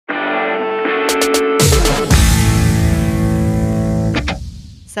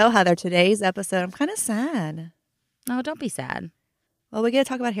So, Heather, today's episode, I'm kind of sad. No, don't be sad. Well, we get to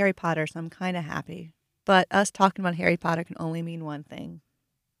talk about Harry Potter, so I'm kind of happy. But us talking about Harry Potter can only mean one thing.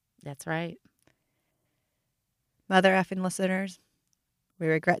 That's right. Mother effing listeners, we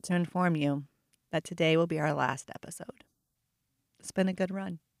regret to inform you that today will be our last episode. It's been a good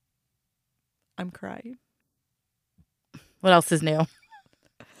run. I'm crying. What else is new?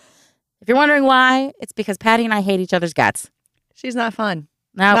 If you're wondering why, it's because Patty and I hate each other's guts. She's not fun.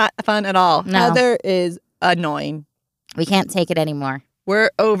 No, Not fun at all. No. Heather is annoying. we can't take it anymore. We're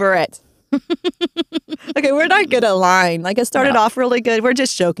over it. Okay, we're not good at lying. Like, it started off really good. We're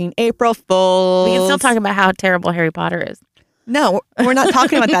just joking. April Fools. We can still talk about how terrible Harry Potter is. No, we're not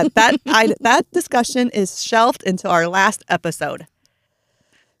talking about that. That discussion is shelved into our last episode.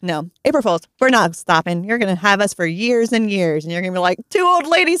 No, April Fools, we're not stopping. You're going to have us for years and years, and you're going to be like, two old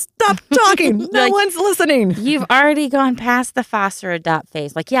ladies, stop talking. No Like, one's listening. You've already gone past the foster adopt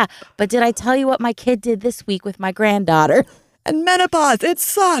phase. Like, yeah, but did I tell you what my kid did this week with my granddaughter? And menopause, it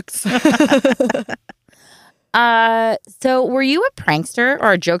sucks. So were you a prankster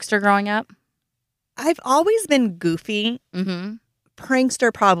or a jokester growing up? I've always been goofy. Mm-hmm.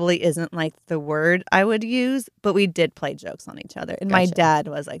 Prankster probably isn't like the word I would use, but we did play jokes on each other. And my Gotcha. dad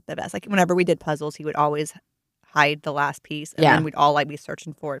was like the best. Like, whenever we did puzzles, he would always hide the last piece. And Yeah. then we'd all like be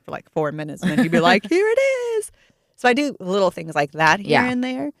searching for it for like 4 minutes. And then he'd be like, here it is. So I do little things like that here Yeah. and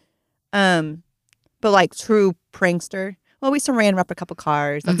there. But like true prankster, well, we saran wrap a couple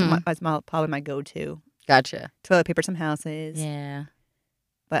cars. That's, Mhm. probably my go-to. Gotcha. Toilet paper some houses. Yeah.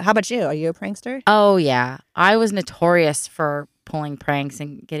 But how about you? Are you a prankster? Oh, yeah. I was notorious for pulling pranks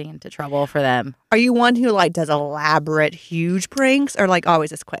and getting into trouble for them. Are you one who like does elaborate, huge pranks, or like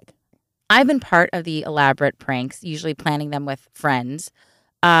always is quick? I've been part of the elaborate pranks, usually planning them with friends.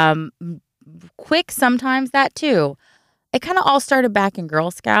 Quick sometimes, that too. It kind of all started back in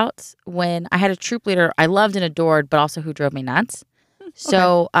Girl Scouts when I had a troop leader I loved and adored, but also who drove me nuts.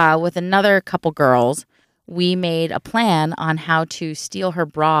 So with another couple girls, we made a plan on how to steal her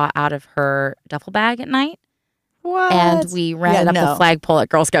bra out of her duffel bag at night. What? And we ran it up the flagpole at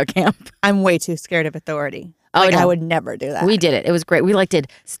Girl Scout camp. I'm way too scared of authority. Oh, Like, no. I would never do that. We did it. It was great. We like did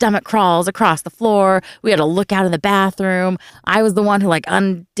stomach crawls across the floor. We had to look out in the bathroom. I was the one who like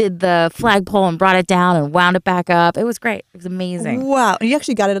undid the flagpole and brought it down and wound it back up. It was great. It was amazing. Wow. And you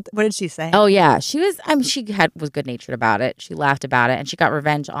actually got it. What did she say? Oh yeah, she was. Was good natured about it. She laughed about it, and she got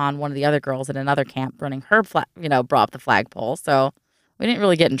revenge on one of the other girls at another camp running her brought up the flagpole. So we didn't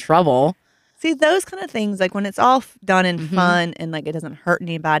really get in trouble. See, those kind of things, like when it's all done in Mhm. fun and like it doesn't hurt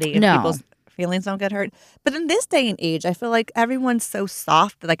anybody and No. people's feelings don't get hurt. But in this day and age, I feel like everyone's so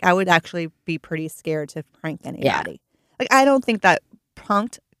soft that like I would actually be pretty scared to prank anybody. Like, I don't think that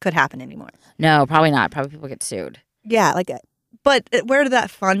punked could happen anymore. No, probably not. Probably people get sued. Yeah, but where did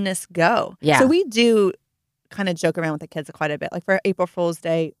that funness go? Yeah. So we do kind of joke around with the kids quite a bit. Like for April Fool's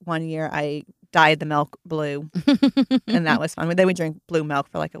Day, one year I dyed the milk blue, and that was fun. Then we drink blue milk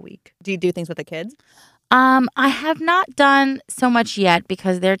for like a week. Do you do things with the kids? I have not done so much yet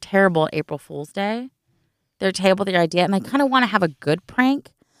because they're terrible at April Fool's Day. They're terrible at their idea, and I kind of want to have a good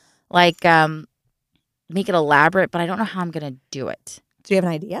prank, like make it elaborate, but I don't know how I'm gonna do it. Do you have an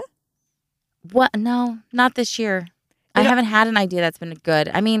idea? What? No, not this year. I haven't had an idea that's been good.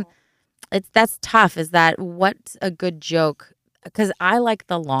 I mean, that's tough. Is that what's a good joke? Because I like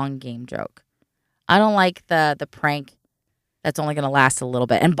the long game joke. I don't like the prank that's only going to last a little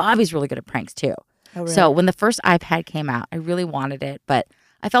bit. And Bobby's really good at pranks too. Oh, really? So when the first iPad came out, I really wanted it, but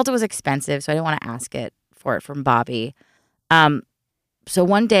I felt it was expensive, so I didn't want to ask for it from Bobby. So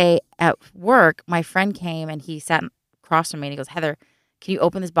one day at work, my friend came and he sat across from me and he goes, "Heather, can you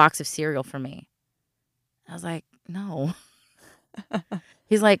open this box of cereal for me?" I was like, "No."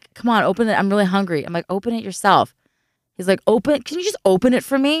 He's like, "Come on, open it. I'm really hungry." I'm like, "Open it yourself." He's like, can you just open it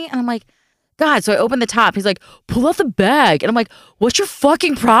for me?" And I'm like, "God." So I opened the top. He's like, "Pull out the bag." And I'm like, "What's your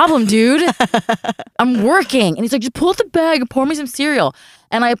fucking problem, dude?" I'm working. And he's like, "Just pull out the bag and pour me some cereal."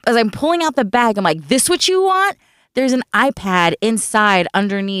 And as I'm pulling out the bag, I'm like, "This what you want?" There's an iPad inside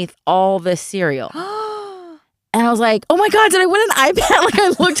underneath all this cereal. And I was like, "Oh my God, did I win an iPad?" Like, I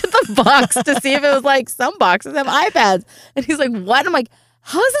looked at the box to see if it was like some boxes have iPads. And he's like, "What?" I'm like,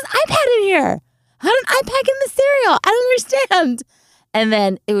 "How is this iPad in here? How did an iPad get in the cereal? I don't understand." And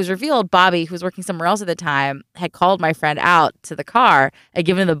then it was revealed Bobby, who was working somewhere else at the time, had called my friend out to the car and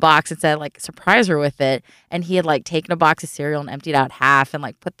given him the box and said, like, surprise her with it. And he had, like, taken a box of cereal and emptied out half and,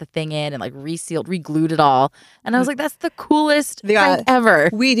 like, put the thing in and, like, re-glued it all. And I was like, that's the coolest prank ever.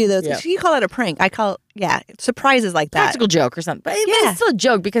 We do those. Yeah. You call it a prank. I call surprises like that. Practical joke or something. But it's still a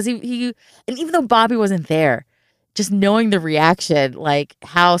joke because he and even though Bobby wasn't there, just knowing the reaction, like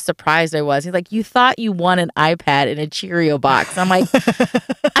how surprised I was. He's like, you thought you won an iPad in a Cheerio box. I'm like,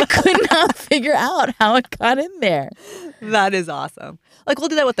 I could not figure out how it got in there. That is awesome. Like, we'll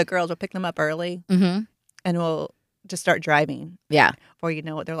do that with the girls. We'll pick them up early Mm-hmm. and we'll just start driving. Yeah. Or, you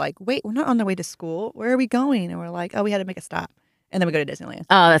know what? They're like, wait, we're not on the way to school. Where are we going? And we're like, oh, we had to make a stop. And then we go to Disneyland.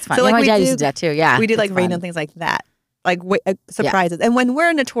 Oh, that's fun. So, Yeah, like, my we dad do- used to do that too. Yeah. we do like it's random fun. things like that. Like surprises. And when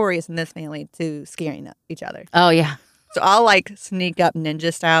we're notorious in this family to scaring each other. Oh, yeah. So I'll like sneak up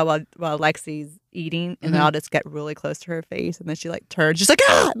ninja style while Lexi's eating, and then Mhm. I'll just get really close to her face, and then she like turns, she's like,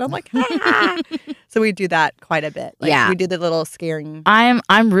 ah, and I'm like, ah. So we do that quite a bit. Like, Yeah. we do the little scaring I'm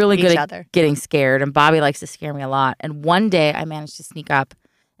really each good at other. getting scared, and Bobby likes to scare me a lot. And one day I managed to sneak up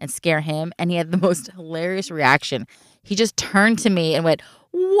and scare him, and he had the most hilarious reaction. He just turned to me and went,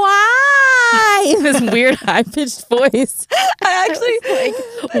 "Why?" in this weird high-pitched voice. I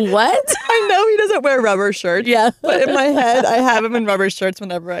actually, Like, what? I know he doesn't wear rubber shirts, Yeah. but in my head, I have him in rubber shirts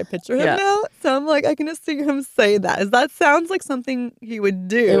whenever I picture him Yeah. now. So I'm like, I can just see him say that. That sounds like something he would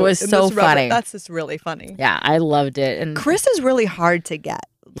do. It was in so this rubber- funny. That's just really funny. Yeah, I loved it. And Chris is really hard to get.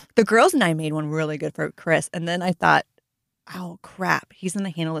 The girls and I made one really good for Chris, and then I thought, oh crap, he's going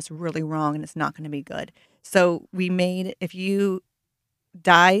to handle this really wrong, and it's not going to be good. So we made, if you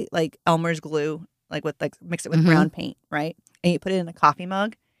dye like Elmer's glue, like mix it with Mhm. brown paint, right, and you put it in a coffee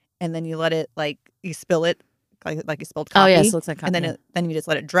mug, and then you let it you spill it like you spilled oh coffee. yes, it looks like And then then you just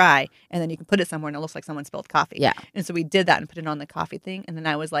let it dry, and then you can put it somewhere, and it looks like someone spilled coffee. Yeah. And so we did that and put it on the coffee thing, and then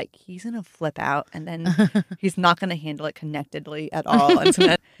I was like, he's gonna flip out, and then he's not gonna handle it connectedly at all. And so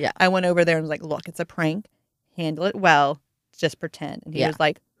then Yeah. I went over there and was like, look, it's a prank. Handle it well. Just pretend. And he Yeah. was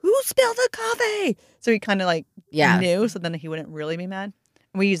like, who spilled the coffee? So he kind of like yeah. knew, so then he wouldn't really be mad.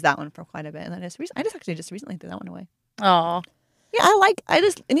 And we used that one for quite a bit, and then I just actually recently threw that one away. Oh, Yeah, I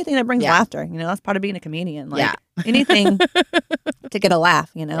just anything that brings Yeah. laughter. You know, that's part of being a comedian. Like, yeah. anything to get a laugh,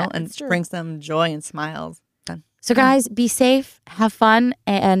 you know, Yeah, and it's true. bring some joy and smiles. So guys, be safe, have fun,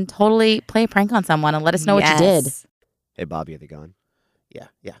 and totally play a prank on someone and let us know what you did. Yes. Hey, Bobby, are they gone?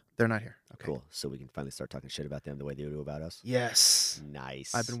 Yeah, they're not here. Okay. Cool. So we can finally start talking shit about them the way they do about us. Yes.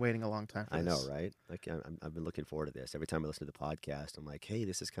 Nice. I've been waiting a long time for I know, this. right? Like I've been looking forward to this. Every time I listen to the podcast, I'm like, hey,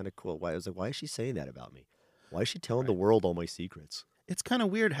 this is kind of cool. Why? I was like, why is she saying that about me? Why is she telling the Right. world all my secrets? It's kind of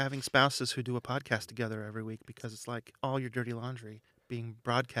weird having spouses who do a podcast together every week because it's like all your dirty laundry being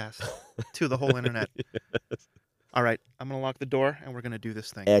broadcast to the whole internet. All right, I'm going to lock the door and we're going to do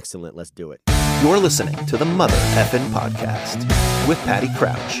this thing. Excellent. Let's do it. You're listening to the Mother Effin' Podcast with Patty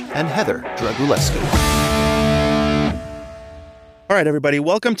Crouch and Heather Dragulescu. All right, everybody,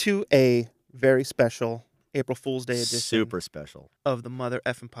 welcome to a very special April Fool's Day edition Super special. of the Mother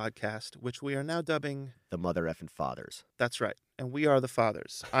Effin' Podcast, which we are now dubbing The mother effing fathers. That's Right, and we are the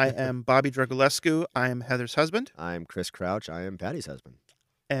fathers. I am Bobby Dragulescu. I am Heather's husband, I'm Chris Crouch. I am Patty's husband.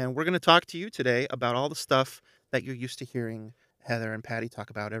 and we're going to talk to you today about all the stuff that you're used to hearing Heather and Patty talk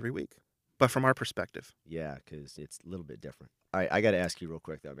about every week, but from our perspective. Yeah, because it's a little bit different. All right, I got to ask you real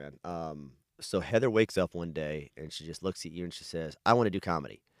quick, though, man. So Heather wakes up one day and she just looks at you and she says, I want to do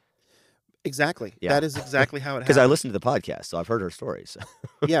comedy. Exactly. Yeah. That is exactly how it Because I happened. listened to the podcast, so I've heard her stories.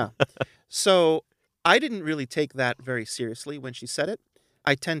 Yeah. So I didn't really take that very seriously when she said it.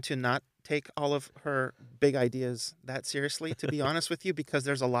 I tend to not take all of her big ideas that seriously, to be honest with you, because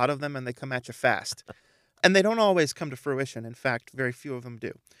there's a lot of them and they come at you fast. And they don't always come to fruition. In fact, very few of them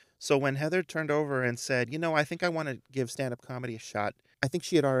do. So when Heather turned over and said, I think I want to give stand-up comedy a shot, I think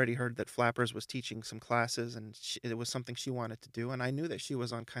she had already heard that Flappers was teaching some classes and it was something she wanted to do. And I knew that she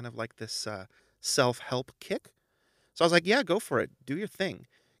was on kind of like this self-help kick. So I was like, yeah, go for it. Do your thing.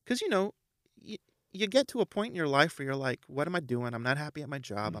 Because, you get to a point in your life where you're like, what am I doing? I'm not happy at my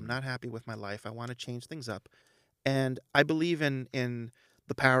job. I'm not happy with my life. I want to change things up. And I believe in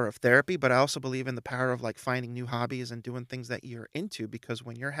the power of therapy, but I also believe in the power of like finding new hobbies and doing things that you're into, because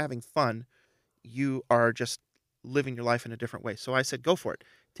when you're having fun, you are just living your life in a different way. So I said, go for it.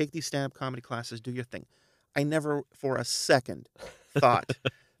 Take these stand-up comedy classes, do your thing. I never for a second thought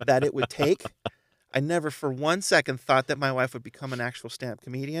that it would take. I never for 1 second thought that my wife would become an actual stand-up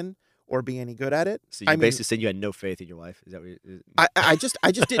comedian or be any good at it. So you basically said you had no faith in your wife? Is that what you... I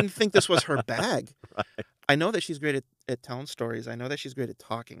just didn't think this was her bag. Right. I know that she's great at telling stories. I know that she's great at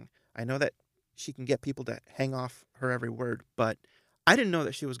talking. I know that she can get people to hang off her every word, but I didn't know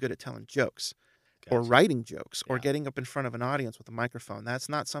that she was good at telling jokes or Gotcha. writing jokes or Yeah. getting up in front of an audience with a microphone. That's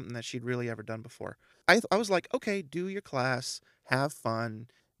not something that she'd really ever done before. I was like, okay, do your class, have fun,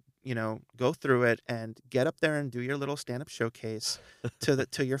 go through it and get up there and do your little stand-up showcase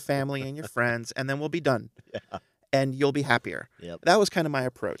to your family and your friends, and then we'll be done. Yeah. And you'll be happier. Yep. That was kind of my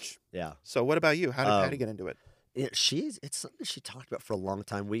approach. Yeah. So what about you? How did Patty Um, get into it? It's something she talked about for a long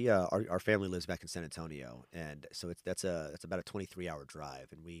time. Our family lives back in San Antonio, and so that's about a 23-hour drive,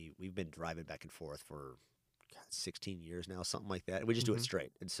 and we've been driving back and forth for 16 years now, something like that. And we just do it Mhm.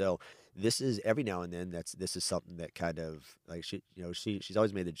 straight. And so this is every now and then this is something that kind of like she's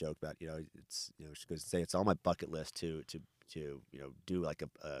always made the joke about, it's, she goes to say it's on my bucket list to do like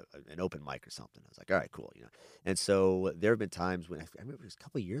an open mic or something. I was like, all right, cool. And so there have been times when I remember it was a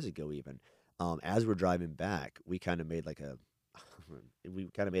couple of years ago even, as we're driving back, we kind of made we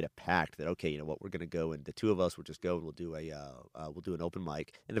kind of made a pact that, okay, you know what, we're going to go, and the two of us will just go and we'll do an open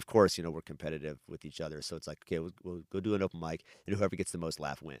mic. And of course, we're competitive with each other, so it's like, okay, we'll go do an open mic, and whoever gets the most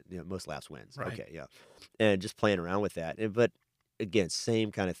most laughs wins. Right. Okay, yeah. And just playing around with that. But again,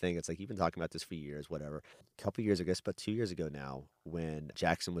 same kind of thing. It's like you've been talking about this for years, whatever. A couple years, I guess about 2 years ago now, when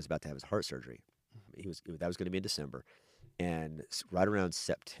Jackson was about to have his heart surgery, that was going to be in December, and right around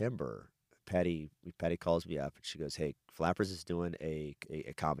September, Patty calls me up and she goes, "Hey, Flappers is doing a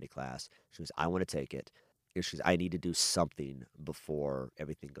comedy class." She goes, "I want to take it." And she goes, "I need to do something before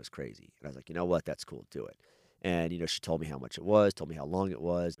everything goes crazy." And I was like, "You know what? That's cool. Do it." And she told me how much it was, told me how long it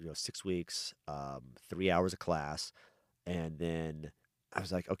was. 6 weeks, 3 hours of class, and then I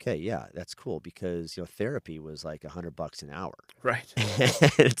was like, "Okay, yeah, that's cool," because therapy was like $100 an hour. Right.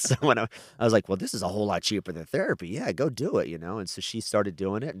 And so when I was like, "Well, this is a whole lot cheaper than therapy. Yeah, go do it," And so she started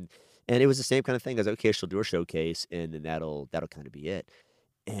doing it, and it was the same kind of thing. I was like, "Okay, she'll do her showcase, and then that'll kind of be it."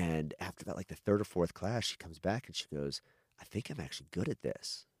 And after that, like the third or fourth class, she comes back and she goes, "I think I'm actually good at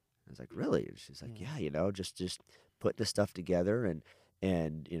this." I was like, "Really?" And she's like, "Yeah, just putting this stuff together, and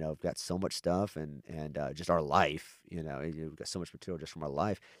I've got so much stuff, and just our life, we've got so much material just from our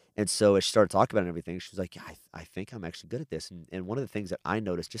life." And so as she started talking about it and everything, she was like, "Yeah, I think I'm actually good at this." And one of the things that I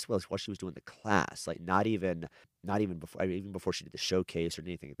noticed just while she was doing the class, like not even before, even before she did the showcase or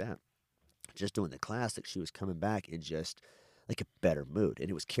anything like that, just doing the class, like she was coming back in just like a better mood, and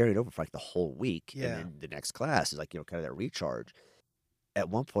it was carried over for like the whole week. And Yeah. then the next class is like kind of that recharge. At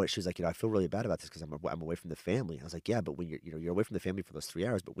one point, she was like, "I feel really bad about this because I'm away from the family." I was like, "Yeah, but when you're away from the family for those 3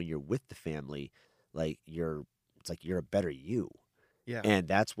 hours, but when you're with the family, like it's like you're a better you." Yeah. And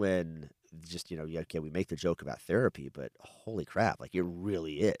that's when just okay, we make the joke about therapy, but holy crap, like it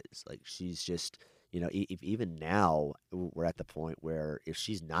really is. Like she's just even now we're at the point where if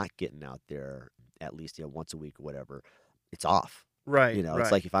she's not getting out there at least once a week or whatever, it's off. Right. It's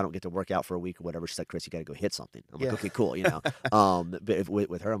Right. like if I don't get to work out for a week or whatever, she's like, "Chris, you got to go hit something." I'm Yeah. like, "Okay, cool." But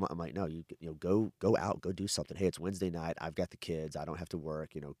with her, I'm like, "No, you go out, go do something. Hey, it's Wednesday night. I've got the kids. I don't have to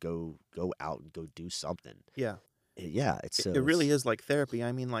work. Go out and go do something." Yeah. Yeah, It really is like therapy.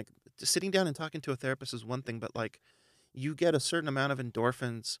 I mean, like just sitting down and talking to a therapist is one thing, but like you get a certain amount of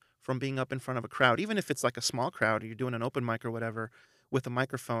endorphins from being up in front of a crowd, even if it's like a small crowd or you're doing an open mic or whatever with a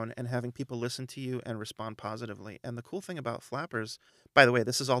microphone and having people listen to you and respond positively. And the cool thing about Flappers, by the way,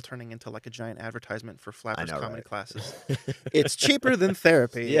 this is all turning into like a giant advertisement for I Flappers know, comedy right? classes. It's cheaper than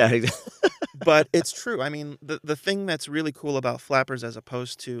therapy. Yeah. But it's true. I mean, the thing that's really cool about Flappers as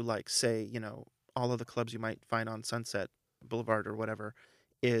opposed to like say, all of the clubs you might find on Sunset Boulevard or whatever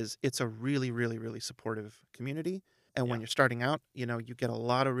is it's a really, really, really supportive community. And when Yeah. you're starting out, you get a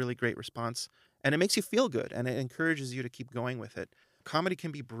lot of really great response and it makes you feel good and it encourages you to keep going with it. Comedy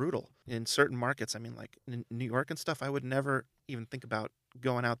can be brutal in certain markets. I mean, like in New York and stuff, I would never even think about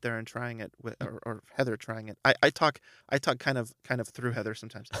going out there and trying it with, or Heather trying it. I talk kind of through Heather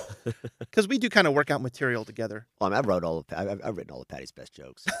sometimes because we do kind of work out material together. Well, I've written all of Patty's best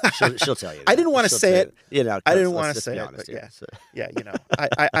jokes. She'll tell you. I that. didn't wanna She'll say tell it. You that. I didn't Let's wanna just say be it, honest but here. yeah. So-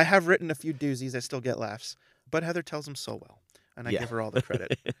 Yeah, I have written a few doozies. I still get laughs, but Heather tells them so well, and I Yeah. give her all the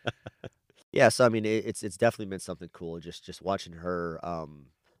credit. Yeah, so I mean, it's definitely been something cool. Just watching her,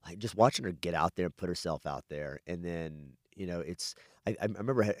 like just watching her get out there and put herself out there, and then it's. I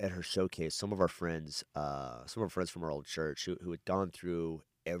remember at her showcase, some of our friends from our old church who had gone through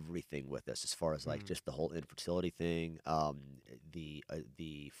everything with us as far as like Mm. just the whole infertility thing,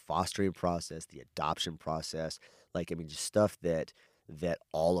 the fostering process, the adoption process, like I mean, just stuff that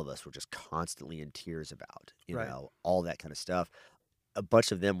all of us were just constantly in tears about, Right. all that kind of stuff. A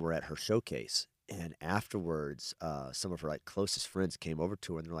bunch of them were at her showcase, and afterwards some of her like closest friends came over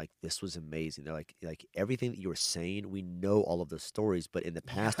to her and they're like, "This was amazing." They're like everything that you were saying, we know all of those stories, but in the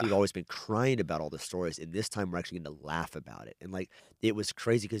past Yeah. we've always been crying about all the stories, and this time we're actually going to laugh about it. And like it was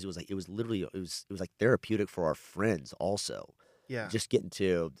crazy because it was literally it was like therapeutic for our friends also, Yeah, just getting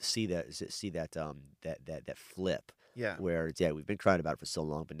to see that flip yeah, where it's, yeah, we've been crying about it for so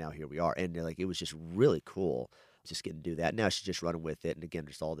long, but now here we are. And like it was just really cool. just getting to do that. Now she's just running with it, and again,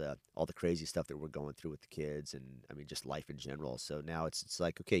 just all the crazy stuff that we're going through with the kids, and I mean, just life in general. So now it's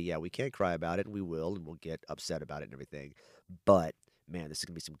like, okay, yeah, we can't cry about it, and we will, and we'll get upset about it and everything, but man, this is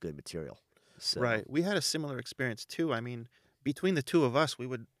gonna be some good material. So, Right. We had a similar experience too. I mean, between the two of us, we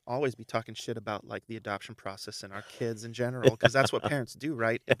would always be talking shit about like the adoption process and our kids in general, because that's what parents do,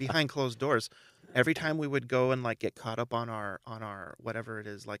 right? Behind closed doors. Every time we would go and like get caught up on our whatever it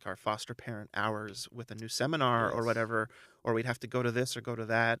is, like our foster parent hours with a new seminar or Yes. whatever, or we'd have to go to this or go to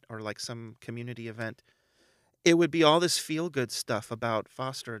that or like some community event. It would be all this feel good stuff about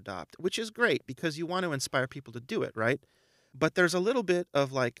foster adopt, which is great because you want to inspire people to do it, right? But there's a little bit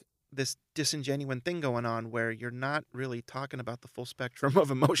of like this disingenuine thing going on where you're not really talking about the full spectrum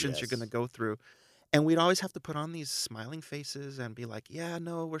of emotions you're going to Yes. go through. And we'd always have to put on these smiling faces and be like, yeah,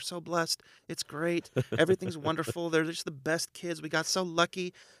 no, we're so blessed. It's great. Everything's wonderful. They're just the best kids. We got so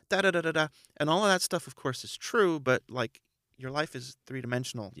lucky. Da da da da da. And all of that stuff, of course, is true. But like your life is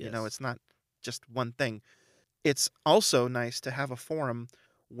three-dimensional. You know, Yes. it's not just one thing. It's also nice to have a forum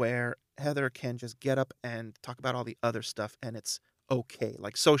where Heather can just get up and talk about all the other stuff and it's okay.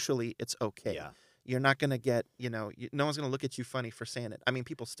 Like socially, it's okay. Yeah. You're not going to get, no one's going to look at you funny for saying it. I mean,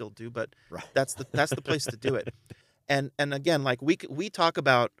 people still do, but Right. that's the place to do it. And again, like we talk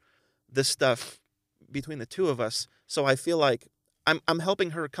about this stuff between the two of us. So I feel like I'm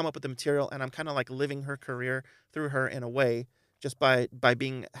helping her come up with the material and I'm kind of like living her career through her in a way just by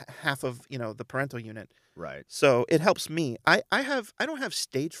being half of, the parental unit. Right. So it helps me. I don't have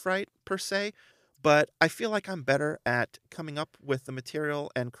stage fright per se, but I feel like I'm better at coming up with the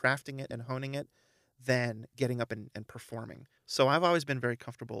material and crafting it and honing it than getting up and performing. So I've always been very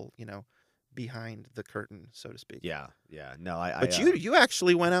comfortable, behind the curtain, so to speak. Yeah. Yeah. No, I. But you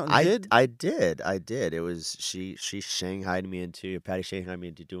actually went out and did. I did. It was she shanghaied me into Patty shanghaied me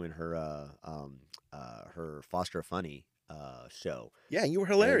into doing her Foster Funny show. Yeah, you were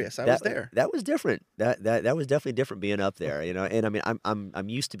And hilarious. I was there. That was different. That was definitely different being up there, And I mean, I'm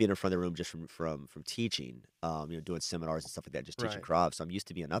used to being in front of the room just from teaching, doing seminars and stuff like that, just teaching Right. Krav. So I'm used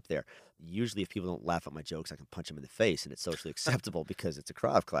to being up there. Usually, if people don't laugh at my jokes, I can punch them in the face, and it's socially acceptable because it's a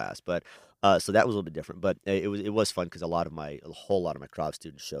Krav class. But so that was a little bit different. But it was fun because a whole lot of my Krav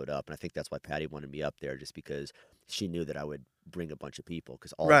students showed up, and I think that's why Patty wanted me up there, just because she knew that I would bring a bunch of people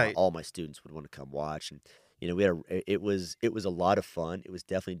because Right. all my students would want to come watch. And we had it was a lot of fun. It was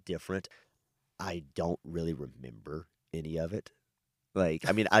definitely different. I don't really remember any of it. Like,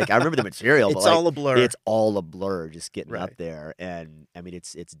 I mean, I remember the material, but It's like, all a blur. it's all a blur just getting up Right. there. And I mean,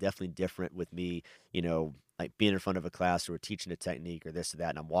 it's definitely different with me, like being in front of a class or teaching a technique or this or that,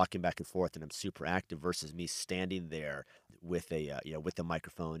 and I'm walking back and forth and I'm super active versus me standing there with with the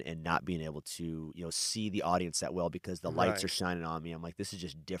microphone and not being able to, see the audience that well because the lights are Right. shining on me. I'm like, this is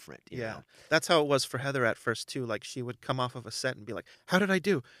just different, you Yeah. know? That's how it was for Heather at first too. Like she would come off of a set and be like, "How did I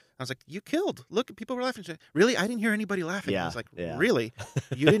do?" I was like, "You killed. Look, people were laughing." She's like, "Really? I didn't hear anybody laughing." I Yeah, was like, yeah. "Really?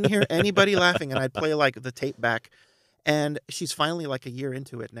 You didn't hear anybody laughing?" And I'd play like the tape back. And she's finally like a year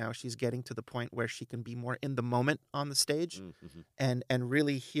into it now. She's getting to the point where she can be more in the moment on the stage Mm-hmm. and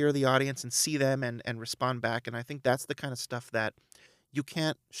really hear the audience and see them and respond back. And I think that's the kind of stuff that you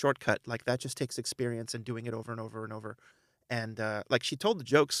can't shortcut. Like that just takes experience and doing it over and over and over. And like she told the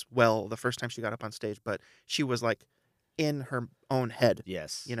jokes well the first time she got up on stage, but she was like in her own head,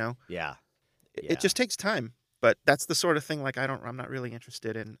 Yes. you know? Yeah. It Yeah. just takes time. But that's the sort of thing like I'm not really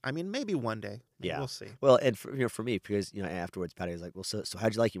interested in. I mean, maybe one day. Maybe Yeah. We'll see. Well, and for me, because afterwards, Patty was like, "Well, so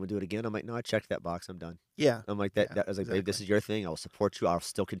how'd you like it? You want to do it again?" I'm like, "No, I checked that box. I'm done." Yeah. I'm like, Yeah, "That." I was like, "Babe, this exactly. is your thing. I will support you. I'll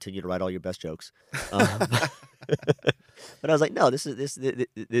still continue to write all your best jokes." Um, but I was like, "No, this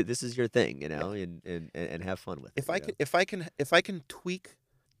is your thing, and have fun with it." If I can tweak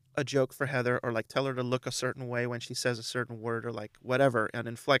a joke for Heather or like tell her to look a certain way when she says a certain word or like whatever, an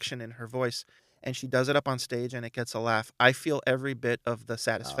inflection in her voice, and she does it up on stage and it gets a laugh, I feel every bit of the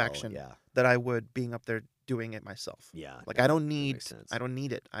satisfaction yeah, that I would being up there doing it myself. yeah. Like no, I don't that need makes sense.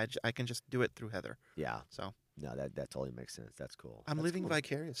 it. I can just do it through Heather. Yeah, So no, that totally makes sense. That's cool. I'm That's living cool.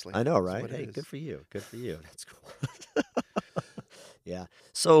 vicariously. I know, is right? what it Hey, is. good for you. Good for you. That's cool. Yeah.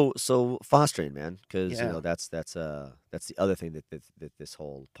 So fostering, man, because Yeah. that's the other thing that this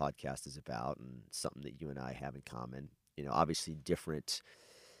whole podcast is about, and something that you and I have in common. Obviously different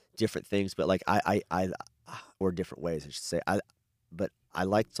things, but like I or different ways, I should say. But I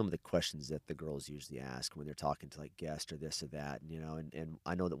like some of the questions that the girls usually ask when they're talking to like guests or this or that, and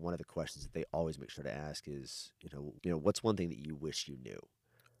I know that one of the questions that they always make sure to ask is, what's one thing that you wish you knew?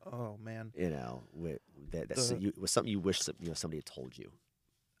 Oh man, Was something you wish somebody had told you.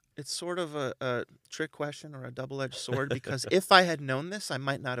 it's sort of a trick question or a double-edged sword because if I had known this, I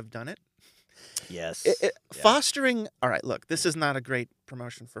might not have done it. Yes. Yeah. Fostering. All right, look, this is not a great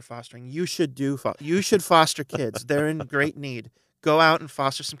promotion for fostering. You should you should foster kids. They're in great need. Go out and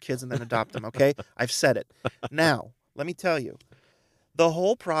foster some kids and then adopt them. Okay, I've said it. Now, let me tell you, the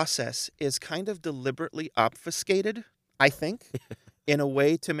whole process is kind of deliberately obfuscated, I think, in a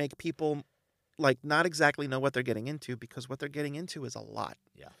way to make people like not exactly know what they're getting into, because what they're getting into is a lot.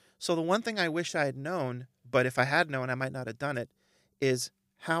 Yeah. So the one thing I wish I had known, but if I had known, I might not have done it, is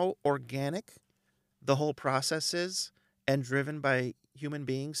how organic the whole process is and driven by human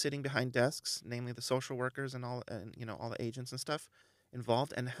beings sitting behind desks, namely the social workers and all the agents and stuff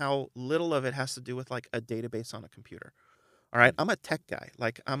involved, and how little of it has to do with like a database on a computer. All right, I'm a tech guy.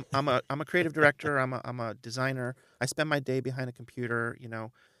 Like I'm a creative director. I'm a designer. I spend my day behind a computer.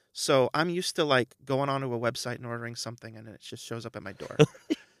 So I'm used to like going onto a website and ordering something, and it just shows up at my door.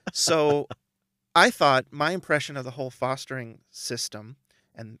 So I thought my impression of the whole fostering system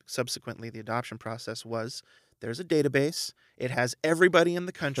and subsequently the adoption process was there's a database. It has everybody in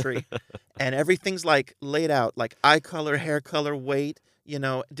the country, and everything's like laid out, like eye color, hair color, weight,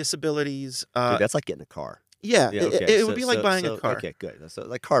 disabilities. Dude, that's like getting a car. Yeah, Yeah, okay. it would be like buying a car. Okay, good. So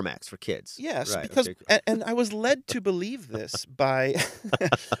like CarMax for kids. Yes, Right, because okay. and I was led to believe this by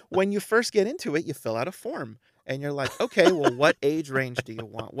when you first get into it, you fill out a form and you're like, okay, well, what age range do you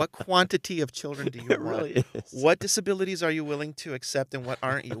want? What quantity of children do you It want? really is. What disabilities are you willing to accept and what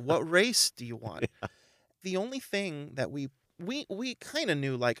aren't you? What race do you want? The only thing that we kind of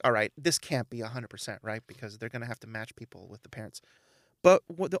knew, like, all right, this can't be 100%, right? Because they're going to have to match people with the parents. But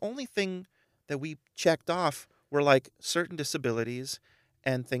the only thing that we checked off were like certain disabilities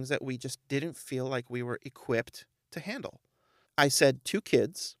and things that we just didn't feel like we were equipped to handle. I said 2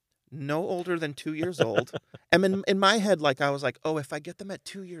 kids, no older than 2 years old. And in my head, like I was like, oh, if I get them at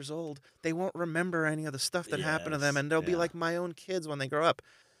 2 years old, they won't remember any of the stuff that happened to them, Yes, and they'll be yeah. like my own kids when they grow up.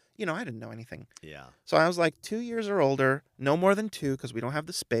 I didn't know anything. Yeah. So I was like 2 years or older, no more than 2 because we don't have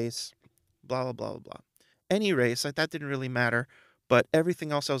the space, blah, blah, blah, blah, blah. Any race, like that didn't really matter. But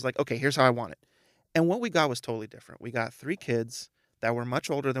everything else, I was like, okay, here's how I want it. And what we got was totally different. We got 3 kids that were much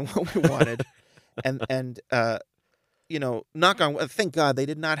older than what we wanted. and knock on wood, thank God they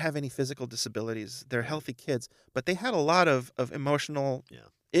did not have any physical disabilities. They're healthy kids, but they had a lot of emotional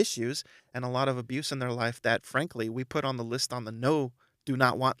issues and a lot of abuse in their life that, frankly, we put on the list on the do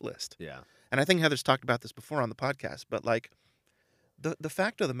not want list. Yeah. And I think Heather's talked about this before on the podcast, but like the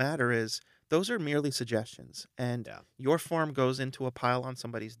fact of the matter is those are merely suggestions. And your form goes into a pile on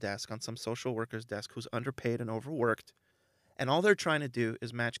somebody's desk, on some social worker's desk who's underpaid and overworked. And all they're trying to do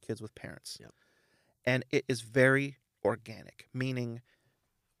is match kids with parents. Yep. And it is very organic, meaning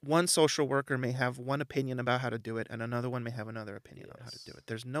one social worker may have one opinion about how to do it and another one may have another opinion on how to do it.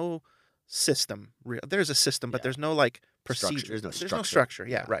 There's no system. There's a system, but there's no like procedure. There's no structure.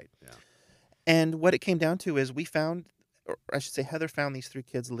 Yeah, right. Yeah. And what it came down to is we found, or I should say Heather found these 3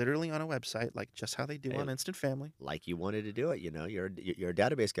 kids literally on a website, like just how they do on Instant Family. Like you wanted to do it, you're a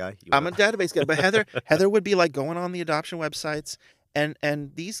database guy. I'm a database guy, but Heather would be like going on the adoption websites, and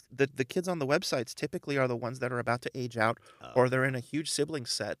the kids on the websites typically are the ones that are about to age out, or they're in a huge sibling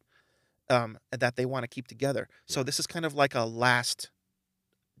set that they want to keep together. So this is kind of like a last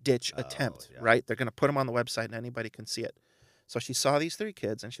ditch attempt, right? They're going to put them on the website and anybody can see it. So she saw these 3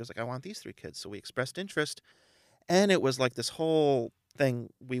 kids and she was like, I want these 3 kids. So we expressed interest, and it was like this whole thing.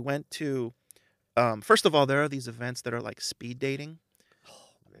 We went to, first of all, there are these events that are like speed dating.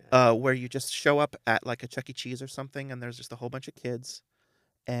 Where you just show up at like a Chuck E. Cheese or something, and there's just a whole bunch of kids,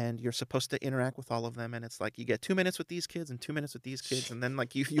 and you're supposed to interact with all of them, and it's like you get 2 minutes with these kids and 2 minutes with these kids, and then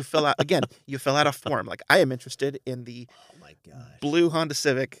like you fill out you fill out a form. Like I am interested in the blue Honda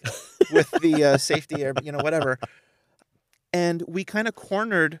Civic with the safety air, whatever. And we kind of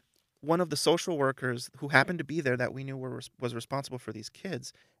cornered one of the social workers who happened to be there that we knew was responsible for these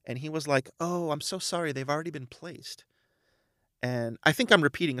kids, and he was like, "Oh, I'm so sorry, they've already been placed." And I think I'm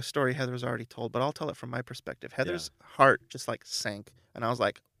repeating a story Heather's already told, but I'll tell it from my perspective. Heather's heart just like sank. And I was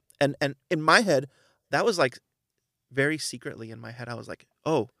like, and in my head, that was like very secretly in my head, I was like,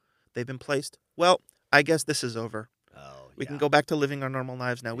 oh, they've been placed. Well, I guess this is over. We can go back to living our normal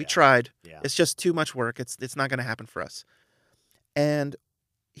lives now. We tried. It's just too much work. It's not going to happen for us. And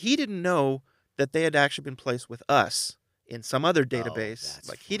he didn't know that they had actually been placed with us in some other database.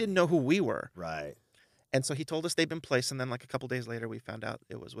 Like he didn't know who we were. Right. And so he told us they'd been placed, and then like a couple days later, we found out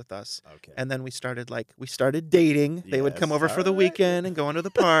it was with us. Okay. And then we started dating. They would come over for the weekend and go into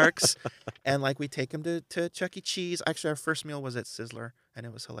the parks, and like we take them to Chuck E. Cheese. Actually, our first meal was at Sizzler, and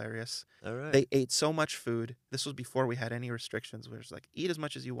it was hilarious. All right. They ate so much food. This was before we had any restrictions. We were just like, eat as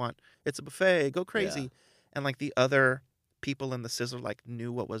much as you want. It's a buffet. Go crazy. And like the other people in the Sizzler like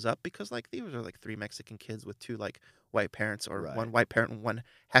knew what was up, because like these are like 3 Mexican kids with 2 like white parents, or Right. 1 white parent and 1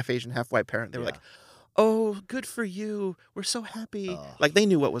 half Asian, half white parent. They were Yeah. like, "Oh, good for you. We're so happy." Oh, Like they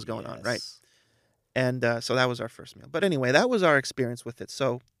knew what was going on, right? yes. And so that was our first meal. But anyway, that was our experience with it.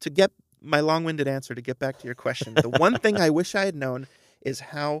 So to get my long-winded answer, to get back to your question, the one thing I wish I had known is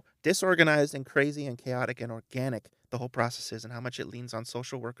how disorganized and crazy and chaotic and organic the whole process is, and how much it leans on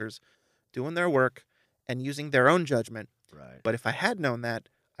social workers doing their work and using their own judgment. Right. But if I had known that,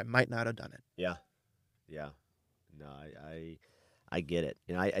 I might not have done it. Yeah. Yeah. No, I get it.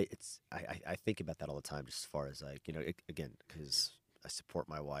 And I think about that all the time, just as far as like, again, because I support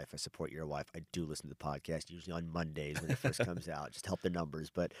my wife, I support your wife. I do listen to the podcast usually on Mondays when it first comes out, just to help the numbers.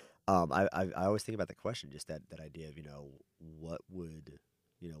 But I always think about the question, just that idea of, what would,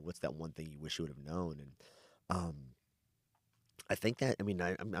 what's that one thing you wish you would have known? And I think that,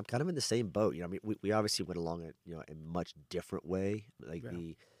 I'm kind of in the same boat. We obviously went along it, a much different way. Like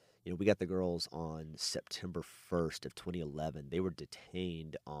Yeah. we got the girls on September 1st of 2011. They were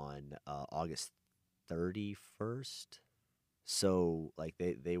detained on August 31st. So like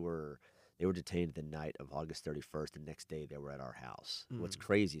they were detained the night of August 31st. The next day they were at our house. What's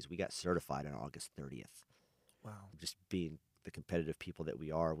crazy is we got certified on August 30th. Wow. Just being the competitive people that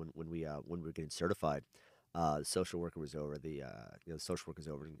we are, when we were getting certified, the social worker was over. The social worker was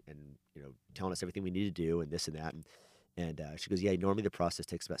over and telling us everything we need to do and this and that, and she goes, yeah, normally the process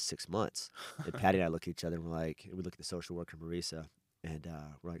takes about 6 months. And Patty and I look at each other and we look at the social worker Marisa, and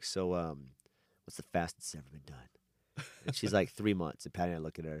we're like, so what's the fastest it's ever been done? And she's like 3 months. And Patty and I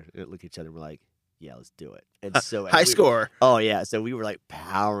look at each other and we're like, yeah, let's do it. And so High score. Oh yeah, so we were like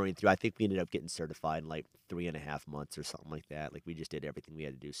powering through. I think we ended up getting certified in like 3.5 months or something like that. Like we just did everything we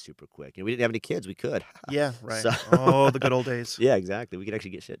had to do super quick. And we didn't have any kids. We could. Yeah, right. So- Oh, the good old days. Yeah, exactly. We could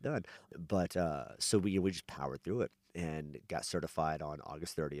actually get shit done. But so we just powered through it and got certified on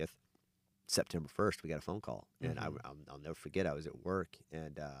August 30th. September 1st, we got a phone call, and I'll never forget. I was at work,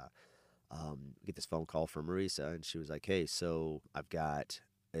 and we get this phone call from Marisa, and she was like, "Hey, so I've got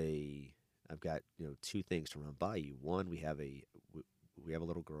 2 things to run by you. One, we have a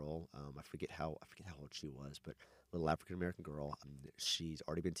little girl. I forget how old she was, but a little African American girl. She's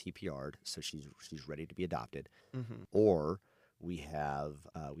already been TPR'd, so she's ready to be adopted. Mm-hmm. Or we have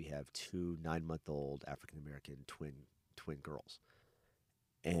 2 9-month-old African American twin girls."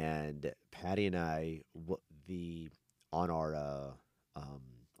 And Patty and I, on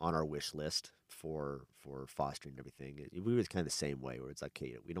our wish list for fostering everything, we were kind of the same way, where it's like,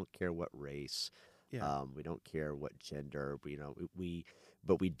 okay, we don't care what race, Yeah. we don't care what gender,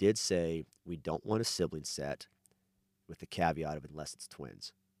 but we did say we don't want a sibling set, with the caveat of unless it's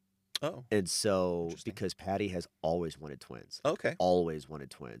twins. Oh, And so, Interesting. because Patty has always wanted twins, okay. always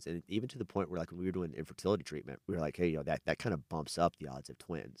wanted twins, and even to the point where, like, when we were doing infertility treatment, we were like, hey, that kind of bumps up the odds of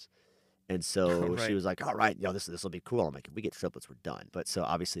twins. And so Right. she was like, all right, this will be cool. I'm like, if we get triplets, we're done. But so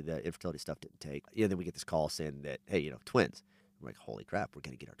obviously the infertility stuff didn't take. Then we get this call saying that, hey, twins. We're like, holy crap, we're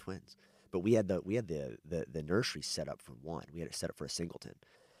gonna get our twins. But we had the nursery set up for one. We had it set up for a singleton.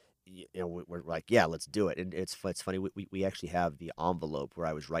 We're like, yeah, let's do it. And it's funny. We actually have the envelope where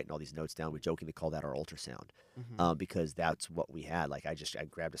I was writing all these notes down. We jokingly call that our ultrasound, Mm-hmm. because that's what we had. Like I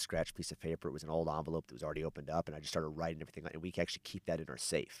grabbed a scratch piece of paper. It was an old envelope that was already opened up, and I just started writing everything. And we can actually keep that in our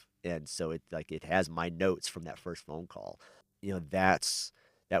safe. And so it has my notes from that first phone call.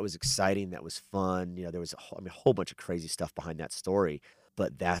 That was exciting. That was fun. There was a whole bunch of crazy stuff behind that story,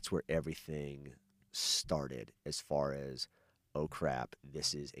 but that's where everything started as far as, oh crap,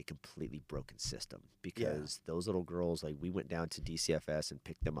 this is a completely broken system, because those little girls, like, we went down to DCFS and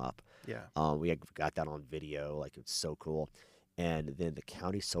picked them up. Yeah. We got that on video, like, it's so cool. And then the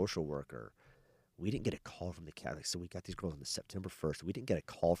county social worker, we didn't get a call from the county. So we got these girls on the September 1st. We didn't get a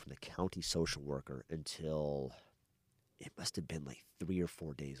call from the county social worker until it must have been like 3 or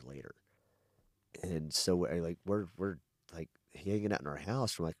 4 days later. And so we're like hanging out in our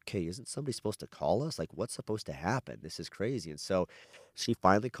house. We're like, okay, isn't somebody supposed to call us? Like, what's supposed to happen? This is crazy. And so she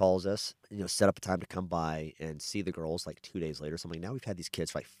finally calls us, set up a time to come by and see the girls like 2 days later. So I'm like, now we've had these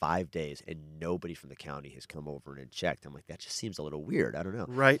kids for like 5 days and nobody from the county has come over and checked. I'm like, that just seems a little weird. I don't know.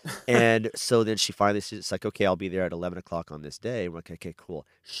 Right. And so then she finally says, it's like, okay, I'll be there at 11 o'clock on this day. We're like, okay, cool.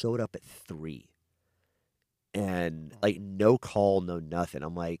 Showed up at 3. And like, no call, no nothing.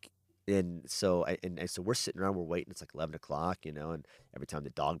 I'm like, and so we're sitting around, we're waiting. It's like 11 o'clock, and every time the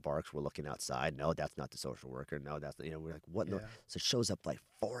dog barks, we're looking outside. No, that's not the social worker. No, that's, we're like, what? No. Yeah. So it shows up like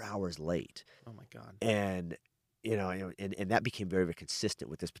 4 hours late. Oh my God. And and that became very, very consistent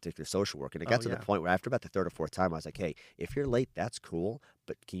with this particular social work. And it Oh, got to the yeah. point where after about the third or fourth time, I was like, hey, if you're late, that's cool.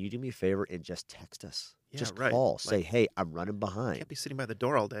 But can you do me a favor and just text us? Yeah, Just right. call. Say, Like, hey, I'm running behind. can't be sitting by the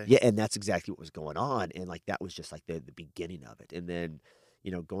door all day. Yeah, and that's exactly what was going on. And like that was just like the beginning of it. And then,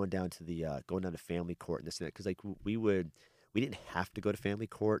 going down to family court and this and that, because like we didn't have to go to family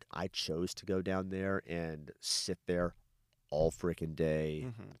court. I chose to go down there and sit there all freaking day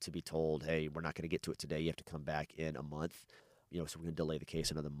Mhm. to be told, hey, we're not going to get to it today. You have to come back in a month. So we're going to delay the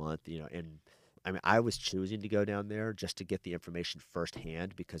case another month. And I mean, I was choosing to go down there just to get the information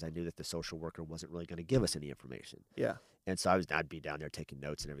firsthand because I knew that the social worker wasn't really going to give us any information. Yeah. And so I'd be down there taking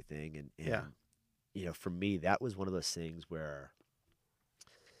notes and everything. And Yeah. for me, that was one of those things where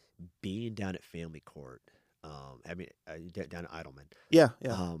being down at family court, down at Idleman, Yeah.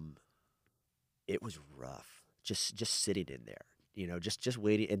 Yeah. it was rough. Just sitting in there, just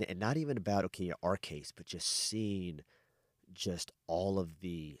waiting, and not even about our case, but just seeing just all of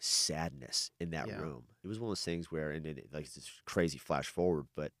the sadness in that Yeah. room. It was one of those things where, and like this crazy flash forward,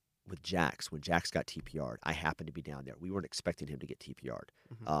 but with Jax, when Jax got TPR'd, I happened to be down there. We weren't expecting him to get TPR'd.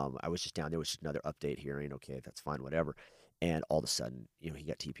 Mhm. I was just down there. It was just another update hearing. Okay, that's fine, whatever. And all of a sudden, he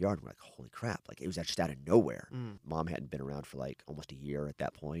got TPR'd. And we're like, holy crap! Like it was just out of nowhere. Mm. Mom hadn't been around for like almost a year at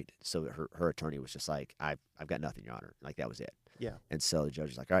that point, so her attorney was just like, I've got nothing, Your Honor. Like that was it. Yeah. And so the judge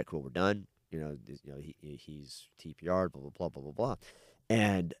was like, all right, cool, we're done. He's TPR'd, blah blah blah blah blah blah.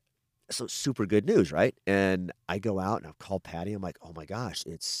 And so super good news, right? And I go out and I call Patty. I'm like, oh my gosh,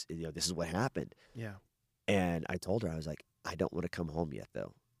 this is what happened. Yeah. And I told her, I was like, I don't want to come home yet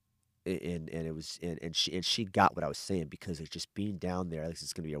though. And it was and she got what I was saying, because it's just being down there. This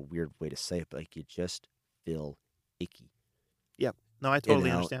is gonna be a weird way to say it, but like you just feel icky. No, I you totally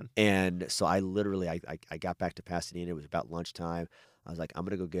know? understand. And so I literally I got back to Pasadena. It was about lunchtime. I was like, I'm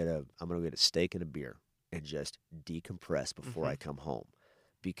gonna go get a steak and a beer and just decompress before I come home,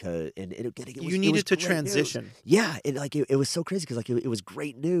 because it was, You it needed was to great news. transition. Yeah, and like it was so crazy because like it was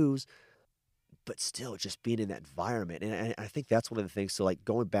great news, but still just being in that environment. And I think that's one of the things. So like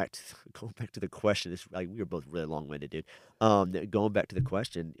going back to the question, this like we were both really long winded, dude. Going back to the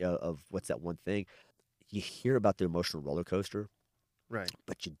question of what's that one thing, you hear about the emotional roller coaster, Right.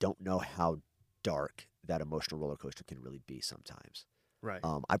 but you don't know how dark that emotional roller coaster can really be sometimes. Right.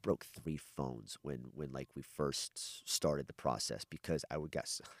 I broke 3 phones when like we first started the process, because I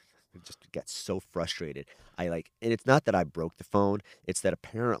just got so frustrated. And it's not that I broke the phone; it's that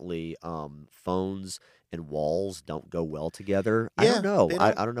apparently phones and walls don't go well together. I don't know. They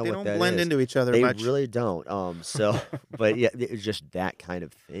I don't know They what don't that blend is. into each other They much. really don't. So, but yeah, it's just that kind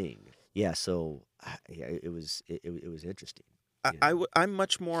of thing. Yeah. So, yeah, it was interesting. I'm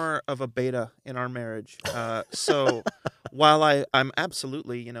much more of a beta in our marriage. So while I'm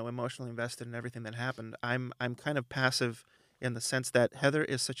absolutely, emotionally invested in everything that happened, I'm kind of passive in the sense that Heather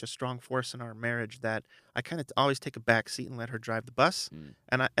is such a strong force in our marriage that I kind of always take a back seat and let her drive the bus.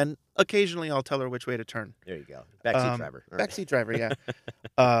 Mm. And occasionally I'll tell her which way to turn. There you go. Backseat driver. All right. Backseat driver, yeah.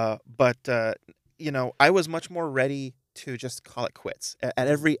 But I was much more ready to just call it quits at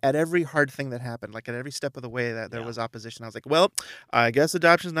every hard thing that happened. Like at every step of the way that there Yeah. was opposition, I was like, well, I guess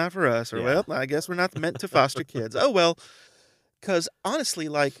adoption's not for us, or Yeah. well, I guess we're not meant to foster kids. Oh well, because honestly,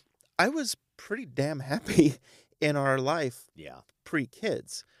 like I was pretty damn happy in our life Yeah.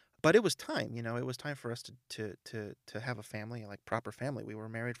 pre-kids. But it was time, it was time for us to have a family, like proper family. We were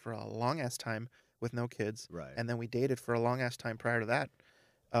married for a long ass time with no kids, Right. and then we dated for a long ass time prior to that.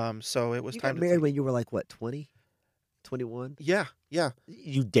 So it was You time got to married think- when you were like what, 20, 21? Yeah.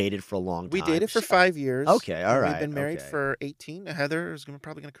 You dated for a long time. We dated for Shut- 5 years. Okay, all and right, We've been married okay. for 18. Heather is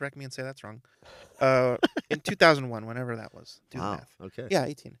probably going to correct me and say that's wrong. In 2001, whenever that was. Do the Wow. math. Okay. Yeah,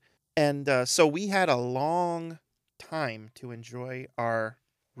 18. And so we had a long time to enjoy our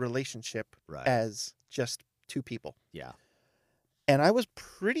relationship Right. as just 2 people. Yeah. And I was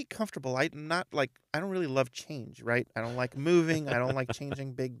pretty comfortable. I don't really love change, right? I don't like moving. I don't like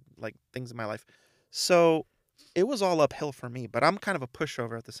changing big things in my life. So it was all uphill for me, but I'm kind of a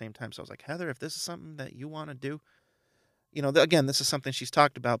pushover at the same time. So I was like, Heather, if this is something that you want to do, again, this is something she's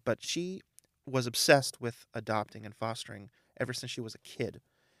talked about, but she was obsessed with adopting and fostering ever since she was a kid.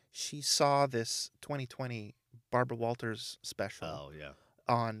 She saw this 2020 Barbara Walters special Oh yeah.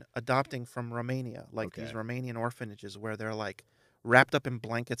 on adopting from Romania, like these Okay. Romanian orphanages where they're like wrapped up in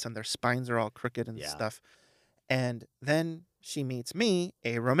blankets and their spines are all crooked and Yeah. stuff. And then she meets me,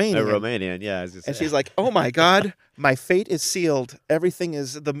 a Romanian. A Romanian, yeah. I was gonna And say. she's like, "Oh my God, my fate is sealed. Everything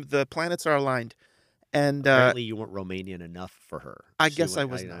is the planets are aligned." And apparently you weren't Romanian enough for her. I She guess I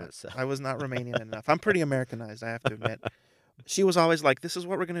went- was know, not. so- I was not Romanian enough. I'm pretty Americanized, I have to admit. she was always like, "This is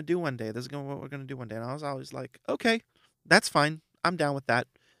what we're gonna do one day. This is what we're gonna do one day." And I was always like, "Okay, that's fine. I'm down with that,"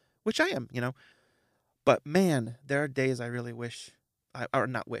 which I am, you know. But man, there are days I really wish, or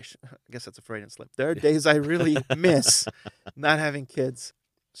not wish. I guess that's a Freudian slip. There are days I really miss not having kids.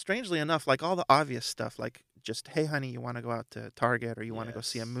 Strangely enough, like all the obvious stuff, like just, "Hey, honey, you want to go out to Target, or you want to go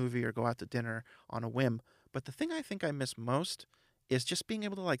see a Yes. movie, or go out to dinner on a whim." But the thing I think I miss most is just being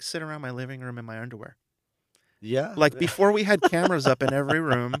able to like sit around my living room in my underwear. Yeah. Like before we had cameras up in every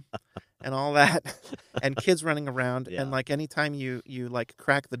room and all that, and kids running around, Yeah. and like anytime you like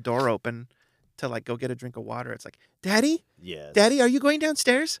crack the door open to like go get a drink of water, it's like, "Daddy, Yes. Daddy, are you going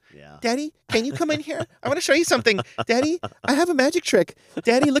downstairs? Yeah. Daddy, can you come in here? I want to show you something. Daddy, I have a magic trick.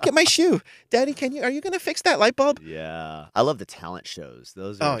 Daddy, look at my shoe. Daddy, are you going to fix that light bulb?" Yeah. I love the talent shows.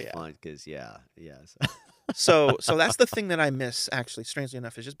 Those Oh, are yeah. fun because yes. So that's the thing that I miss, actually, strangely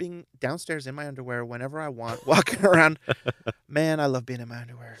enough, is just being downstairs in my underwear whenever I want, walking around. Man, I love being in my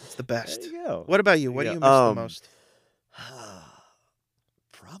underwear. It's the best. There you go. What about you? What do you miss the most?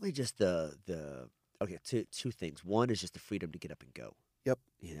 Probably just the okay, two things. One is just the freedom to get up and go. Yep.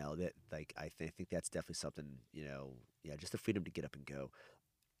 You know, that like I think that's definitely something, just the freedom to get up and go.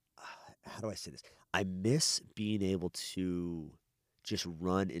 How do I say this? I miss being able to just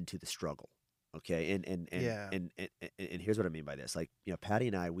run into the struggle. Okay, Yeah. and here's what I mean by this. Like, Patty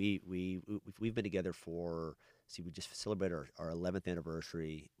and I, we've been together for, see, we just celebrated our 11th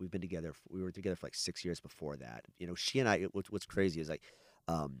anniversary. We've been together. We were together for like 6 years before that. She and I. What's crazy is like,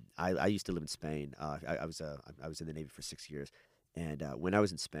 I used to live in Spain. I was in the Navy for 6 years, and when I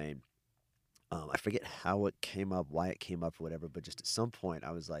was in Spain, I forget how it came up, why it came up, or whatever. But just at some point,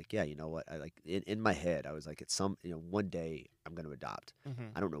 I was like, yeah, you know what? I like in my head, I was like, one day I'm going to adopt.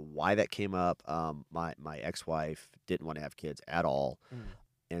 Mhm. I don't know why that came up. My ex-wife didn't want to have kids at all, Mm.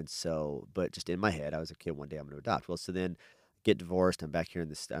 and so, but just in my head, I was like, okay, one day I'm going to adopt. Well, so then get divorced. I'm back here in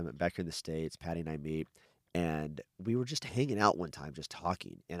the States. Patty and I meet, and we were just hanging out one time, just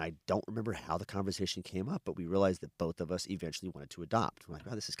talking. And I don't remember how the conversation came up, but we realized that both of us eventually wanted to adopt. We're like,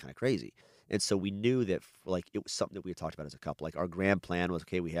 wow, this is kind of crazy. And so we knew that like it was something that we had talked about as a couple. Like our grand plan was,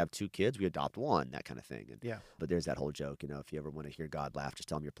 okay, we have 2 kids, we adopt one, that kind of thing. And Yeah. but there's that whole joke, if you ever want to hear God laugh, just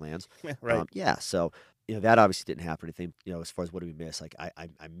tell him your plans. Right. Yeah. So, that obviously didn't happen. Anything, as far as what do we miss? Like I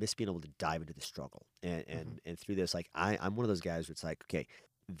miss being able to dive into the struggle and through this, like I'm one of those guys where it's like, okay,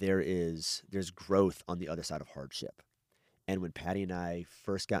 there's growth on the other side of hardship. And when Patty and I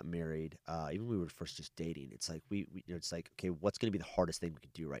first got married, even when we were first just dating, it's like it's like, okay, what's going to be the hardest thing we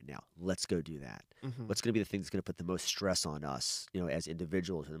can do right now? Let's go do that. Mhm. What's going to be the thing that's going to put the most stress on us, as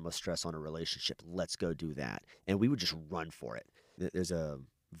individuals, and the most stress on a relationship? Let's go do that. And we would just run for it. There's a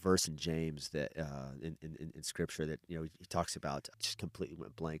verse in James that in scripture that he talks about. Just completely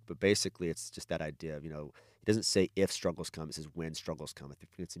went blank, but basically it's just that idea of it doesn't say if struggles come, it says when struggles come. I think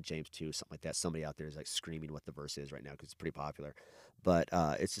it's in James 2, something like that. Somebody out there is like screaming what the verse is right now because it's pretty popular, but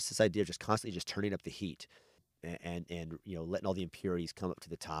it's just this idea of just constantly just turning up the heat and letting all the impurities come up to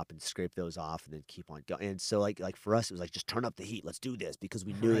the top and scrape those off and then keep on going. And so like for us, it was like, just turn up the heat, let's do this, because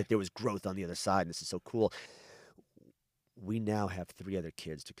we knew Right. that there was growth on the other side, and this is so cool. We now have 3 other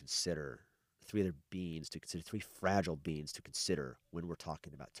kids to consider, 3 other beings to consider, 3 fragile beings to consider when we're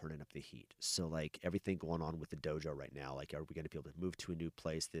talking about turning up the heat. So like everything going on with the dojo right now, like, are we going to be able to move to a new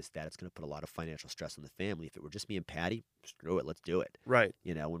place, this, that? It's going to put a lot of financial stress on the family. If it were just me and Patty, screw it, let's do it. Right.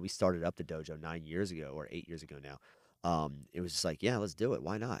 When we started up the dojo 9 years ago or 8 years ago now, it was just like, yeah, let's do it.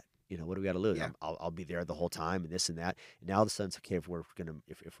 Why not? What do we got to lose? Yeah. I'll be there the whole time and this and that. And now all of a sudden it's okay, if we're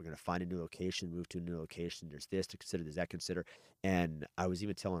gonna find a new location, move to a new location, there's this to consider, there's that to consider. And I was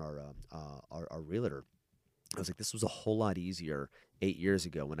even telling our realtor, I was like, this was a whole lot easier 8 years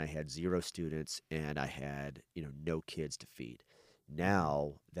ago when I had 0 students and I had no kids to feed.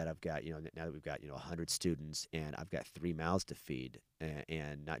 Now that I've got, now that we've got 100 students and I've got 3 mouths to feed,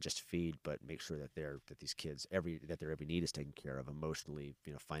 and not just feed, but make sure that these kids that their every need is taken care of, emotionally,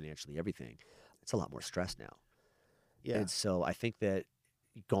 financially, everything. It's a lot more stress now. Yeah. And so I think that,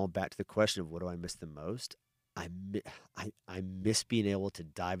 going back to the question of what do I miss the most, I miss being able to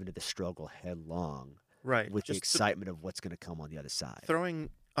dive into the struggle headlong Right. with the Just excitement of what's going to come on the other side. throwing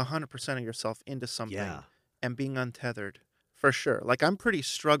 100% of yourself into something Yeah. and being untethered. For sure. Like, I'm pretty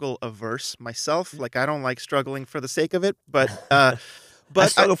struggle averse myself. Like, I don't like struggling for the sake of it, but I but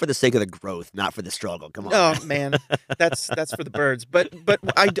struggle for the sake of the growth, not for the struggle. Come on. oh man, that's for the birds. But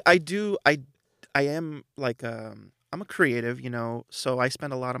I am like I'm a creative, so I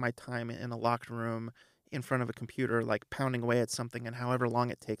spend a lot of my time in a locked room in front of a computer, like pounding away at something, and however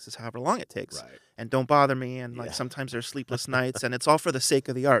long it takes is however long it takes. Right. And don't bother me. And like Yeah. sometimes there's sleepless nights, and it's all for the sake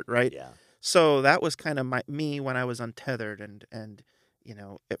of the art, right? Yeah. So that was kind of me when I was untethered and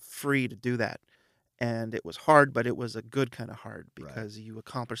free to do that. And it was hard, but it was a good kind of hard Right. because you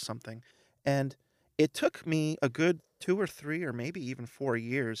accomplished something. And it took me a good 2 or 3 or maybe even 4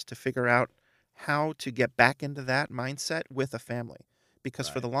 years to figure out how to get back into that mindset with a family. Because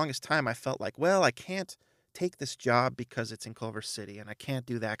for Right. the longest time, I felt like, well, I can't take this job because it's in Culver City, and I can't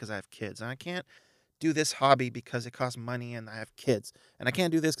do that because I have kids, and I can't do this hobby because it costs money and I have kids, and I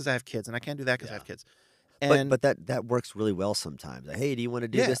can't do this because I have kids, and I can't do that because I Yeah. have kids. But And that works really well sometimes. Like, hey, do you want to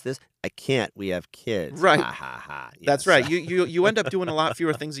do yeah, this? I can't. We have kids. right. Ha ha ha. That's Yes. right. You end up doing a lot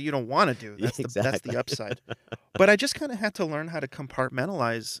fewer things that you don't want to do. Yeah, That's the exactly. upside. But I just kind of had to learn how to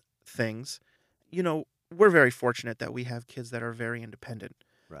compartmentalize things. We're very fortunate that we have kids that are very independent.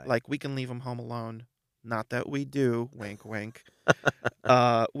 Right. Like we can leave them home alone. Not that we do. Wink, wink.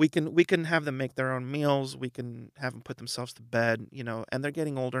 We can have them make their own meals. We can have them put themselves to bed. And they're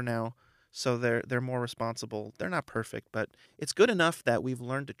getting older now, so they're more responsible. They're not perfect, but it's good enough that we've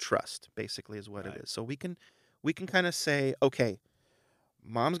learned to trust. Basically, is what Right. it is. So we can kind of say, okay,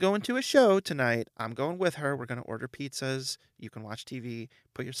 Mom's going to a show tonight. I'm going with her. We're going to order pizzas. You can watch TV.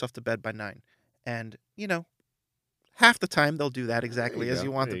 Put yourself to bed by 9. And half the time they'll do that There exactly you as go.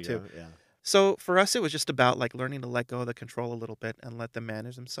 you want There them you to. go. Yeah. So for us, it was just about like learning to let go of the control a little bit and let them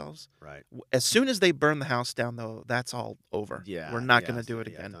manage themselves. Right. As soon as they burn the house down, though, that's all over. Yeah. We're not Yeah. going to do So it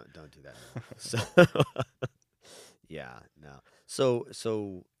yeah, again. don't do that. No. So yeah, no. So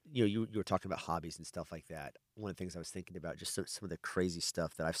you were talking about hobbies and stuff like that. One of the things I was thinking about just some of the crazy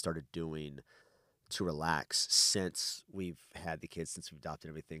stuff that I've started doing to relax since we've had the kids, since we've adopted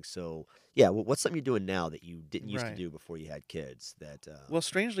everything. So yeah, what's something you're doing now that you didn't used to Right. do before you had kids? That Well,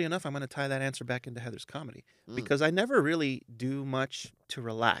 strangely enough, I'm going to tie that answer back into Heather's comedy mm, because I never really do much to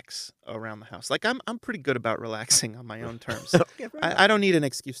relax around the house. Like I'm pretty good about relaxing on my own terms. okay, fair enough. I don't need an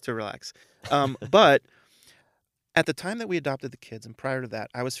excuse to relax. But at the time that we adopted the kids and prior to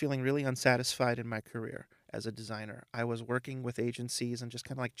that, I was feeling really unsatisfied in my career as a designer. I was working with agencies and just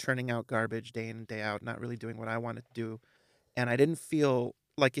kind of like churning out garbage day in and day out, not really doing what I wanted to do. And I didn't feel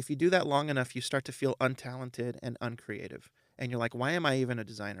like if you do that long enough, you start to feel untalented and uncreative. And you're like, why am I even a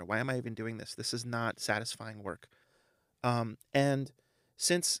designer? Why am I even doing this? This is not satisfying work. And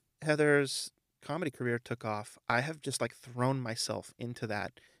since Heather's comedy career took off, I have just like thrown myself into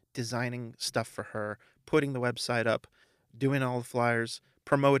that, designing stuff for her, putting the website up, doing all the flyers,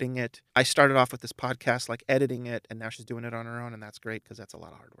 promoting it. I started off with this podcast, like editing it, and now she's doing it on her own, and that's great because that's a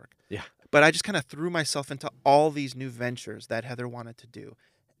lot of hard work. Yeah. But I just kind of threw myself into all these new ventures that Heather wanted to do.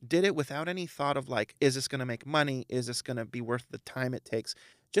 Did it without any thought of like, is this going to make money? Is this going to be worth the time it takes?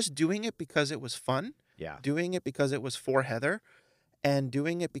 Just doing it because it was fun, Yeah. doing it because it was for Heather, and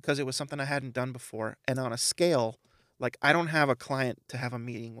doing it because it was something I hadn't done before. And on a scale, like I don't have a client to have a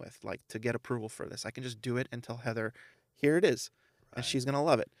meeting with, like to get approval for this. I can just do it and tell Heather, here it is, and Right. she's going to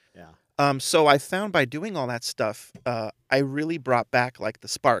love it. Yeah. So I found by doing all that stuff, I really brought back like the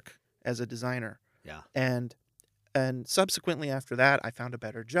spark as a designer. Yeah. And subsequently after that, I found a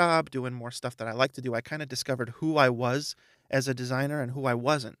better job doing more stuff that I like to do. I kind of discovered who I was as a designer and who I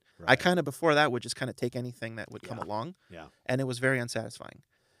wasn't. I Right. kind of before that would just kind of take anything that would come Yeah. along, Yeah. and it was very unsatisfying.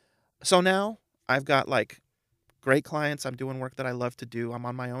 So now I've got like great clients. I'm doing work that I love to do. I'm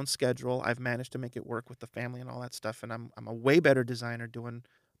on my own schedule. I've managed to make it work with the family and all that stuff, and I'm a way better designer doing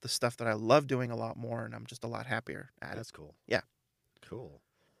the stuff that I love doing a lot more, and I'm just a lot happier at it. That's cool. Yeah. Cool.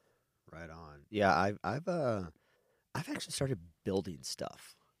 Right on. Yeah, I've actually started building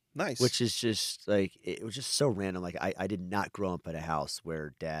stuff, Nice. which is just like it was just so random. Like I did not grow up at a house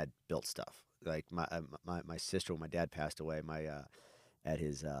where dad built stuff. Like my sister, when my dad passed away, at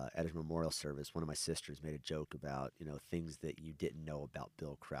his memorial service, one of my sisters made a joke about things that you didn't know about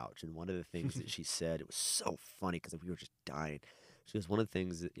Bill Crouch, and one of the things that she said, it was so funny because we were just dying. She goes, one of the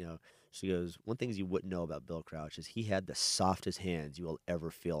things that she goes, one thing you wouldn't know about Bill Crouch is he had the softest hands you will ever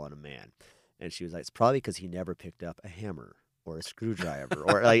feel on a man. And she was like, it's probably because he never picked up a hammer or a screwdriver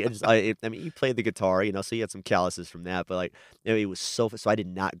or like I mean, he played the guitar, so he had some calluses from that, but like it was so I did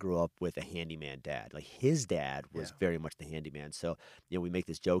not grow up with a handyman dad. Like his dad was Yeah. very much the handyman. So we make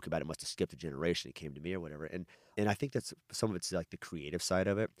this joke about it must have skipped a generation. It came to me or whatever, and I think that's some of it's like the creative side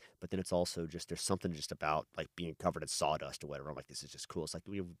of it, but then it's also just there's something just about like being covered in sawdust or whatever. I'm like, this is just cool. It's like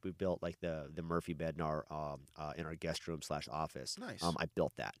we built like the Murphy bed in our guest room / office. Nice. I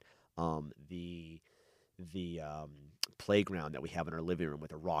built that. The playground that we have in our living room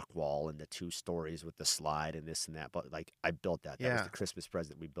with a rock wall and the 2 stories with the slide and this and that. But like I built that. That was Yeah. the Christmas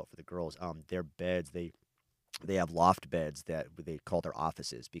present we built for the girls. Their beds, they they have loft beds that they call their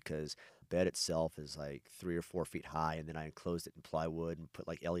offices because bed itself is like 3 or 4 feet high, and then I enclosed it in plywood and put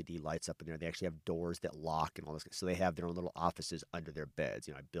like LED lights up in there. They actually have doors that lock and all this, so they have their own little offices under their beds.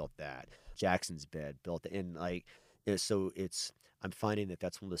 I built that. Jackson's bed built it, and like so it's. I'm finding that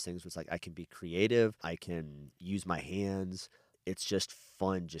that's one of those things where it's like I can be creative, I can use my hands. It's just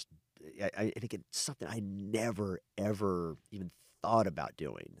fun. Just and again, something I never ever even thought about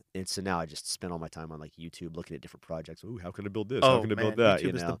doing. And so now I just spend all my time on like YouTube looking at different projects. Ooh, how can I build this? How Oh can I build man, that?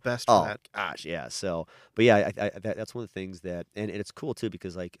 YouTube is the best for Oh that. gosh, yeah. So, but yeah, that's one of the things that, and it's cool too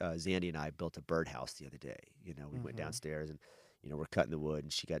because like Zandy and I built a birdhouse the other day. We went Mhm. downstairs and we're cutting the wood,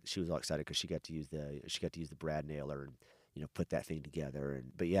 and she was all excited because she got to use the brad nailer and put that thing together.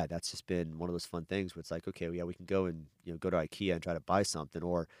 And but yeah, that's just been one of those fun things where it's like, okay, well, yeah, we can go and go to IKEA and try to buy something,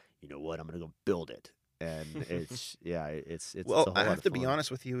 or you know what, I'm gonna go build it. And it's yeah, it's a Well, whole I lot have of to be fun. honest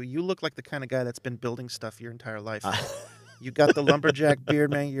with you. You look like the kind of guy that's been building stuff your entire life. Uh, You got the lumberjack beard,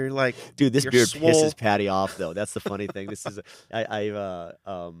 man. You're like, Dude, this you're beard swole. pisses Patty off though. That's the funny thing. This is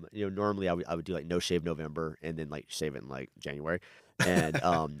normally I would do like no shave November and then like shave it in like January. And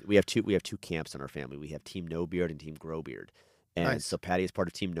we have two camps in our family. We have Team No Beard and Team Grow Beard. And Nice. so Patty is part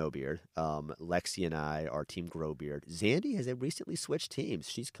of Team No Beard. Lexi and I are Team Grow Beard. Zandy has recently switched teams.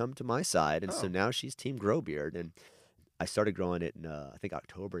 She's come to my side, and so Oh. now she's Team Grow Beard. And I started growing it in I think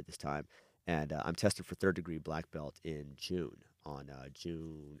October this time, and I'm tested for third degree black belt in June on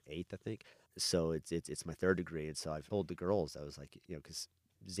June 8th, I think. So it's my third degree, and so I've told the girls, I was like, because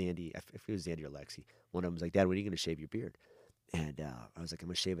Zandy, if it was Zandy or Lexi, one of them was like, Dad, when are you going to shave your beard? And I was like, I'm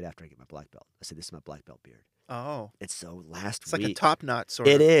going to shave it after I get my black belt. I said, this is my black belt beard. Oh, And so last it's like a week, top knot sort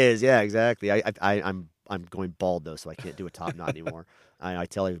it of. is, yeah, exactly. I'm going bald though, so I can't do a top knot anymore. I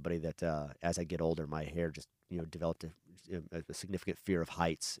tell everybody that as I get older, my hair just developed a significant fear of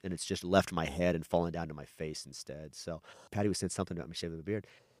heights, and it's just left my head and fallen down to my face instead. So Patty was saying something about me shaving the beard,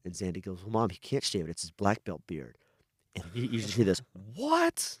 and Zandy goes, "Well, Mom, he can't shave it. It's his black belt beard." And you just hear this,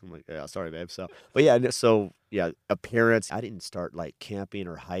 "What?" I'm like, "Yeah, sorry, babe." So, but yeah, so yeah, appearance. I didn't start like camping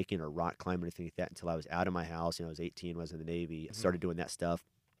or hiking or rock climbing or anything like that until I was out of my house. I was 18, was in the Navy. Started doing that stuff,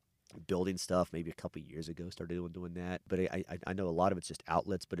 building stuff. Maybe a couple years ago, started doing that. But I know a lot of it's just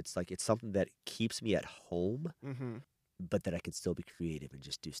outlets. But it's like it's something that keeps me at home, Mm-hmm. but that I can still be creative and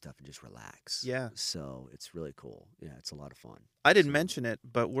just do stuff and just relax. Yeah. So it's really cool. Yeah, it's a lot of fun. I didn't So- mention it,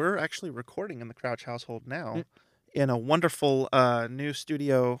 but we're actually recording in the Crouch household now Mm. in a wonderful new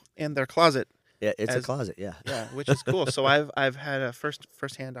studio in their closet. Yeah, it's a As- closet. Yeah. Yeah, which is cool. So I've had a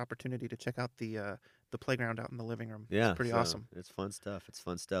first-hand opportunity to check out the playground out in the living room. Yeah, It's pretty so awesome. It's fun stuff. It's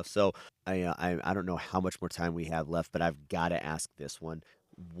fun stuff. So I don't know how much more time we have left, but I've got to ask this one: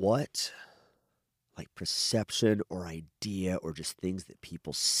 what, like, perception or idea or just things that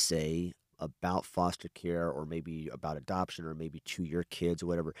people say about foster care or maybe about adoption or maybe to your kids or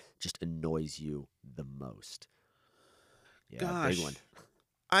whatever just annoys you the most? Yeah, Gosh, big one.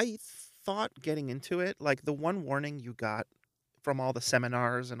 I thought getting into it, like the one warning you got from all the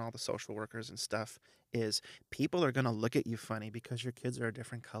seminars and all the social workers and stuff is people are going to look at you funny because your kids are a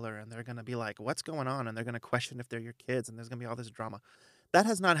different color and they're going to be like, what's going on? And they're going to question if they're your kids and there's going to be all this drama. That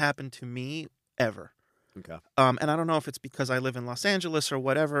has not happened to me ever. Okay. And I don't know if it's because I live in Los Angeles or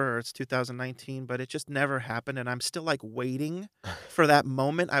whatever, or it's 2019, but it just never happened. And I'm still like waiting for that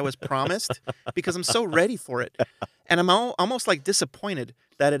moment I was promised because I'm so ready for it. And I'm almost like disappointed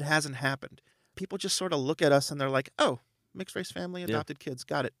that it hasn't happened. People just sort of look at us and they're like, oh, mixed race family, Yeah. adopted kids,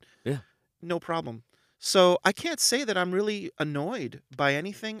 got it. Yeah. No problem. So I can't say that I'm really annoyed by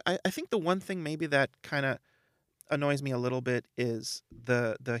anything. I think the one thing maybe that kind of annoys me a little bit is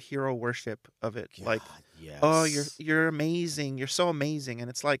the hero worship of it. Like, God, yes. oh, you're amazing. You're so amazing. And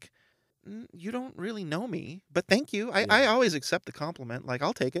it's like, you don't really know me, but thank you. I Yeah. always accept the compliment. Like,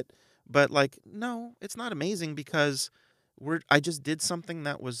 I'll take it. But like, no, it's not amazing because I just did something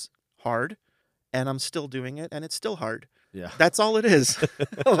that was hard and I'm still doing it and it's still hard. Yeah. That's all it is.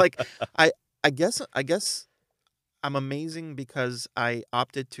 Like, I guess I'm amazing because I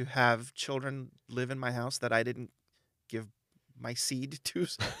opted to have children live in my house that I didn't give my seed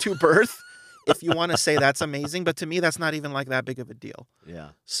to birth. If you want to say that's amazing, but to me that's not even like that big of a deal. Yeah.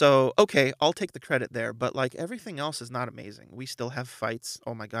 So, okay, I'll take the credit there, but like everything else is not amazing. We still have fights.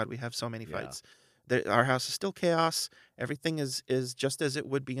 Oh my god, we have so many Yeah. fights. Our house is still chaos. Everything is just as it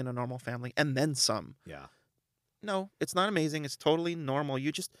would be in a normal family and then some. Yeah. No, it's not amazing. It's totally normal.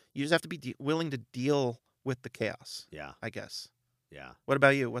 You just have to be willing to deal with the chaos, Yeah. I guess. Yeah. What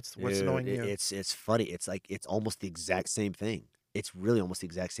about you? What's Dude, annoying you? It's funny. It's like it's almost the exact same thing. It's really almost the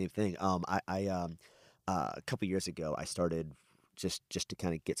exact same thing. I a couple years ago I started just to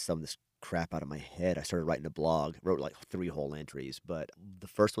kind of get some of this crap out of my head, I started writing a blog, wrote like 3 whole entries. But the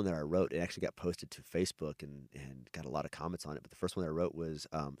first one that I wrote, it actually got posted to Facebook and got a lot of comments on it. But the first one that I wrote was,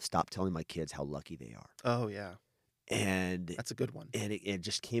 stop telling my kids how lucky they are. Oh yeah, And that's a good one. and it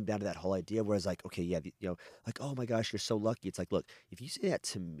just came down to that whole idea where it's like, okay, yeah, like, oh my gosh, you're so lucky. It's like, look, if you say that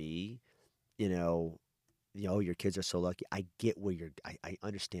to me, you know, your kids are so lucky. I get where I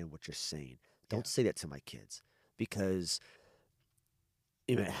understand what you're saying. Don't say that to my kids, because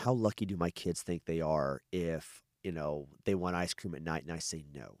how lucky do my kids think they are if, they want ice cream at night and I say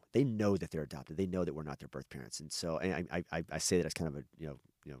no? They know that they're adopted. They know that we're not their birth parents. And so, and I say that as kind of a,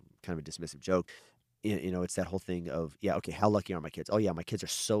 kind of a dismissive joke. It's that whole thing of, yeah, okay, how lucky are my kids? Oh yeah, my kids are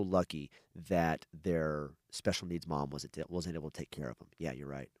so lucky that their special needs mom wasn't able to take care of them. Yeah, you're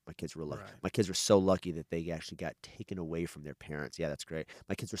right. My kids were lucky. Right. My kids were so lucky that they actually got taken away from their parents. Yeah, that's great.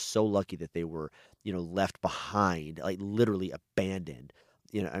 My kids were so lucky that they were, left behind, like literally abandoned.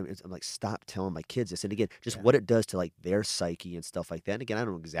 I'm like, stop telling my kids this. And again, just what it does to like their psyche and stuff like that. And again, I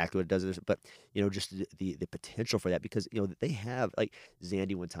don't know exactly what it does, but just the potential for that, because they have, like,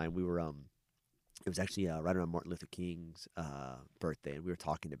 Zandy, one time we were it was actually right around Martin Luther King's birthday, and we were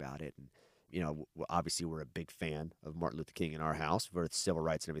talking about it. And obviously we're a big fan of Martin Luther King in our house for civil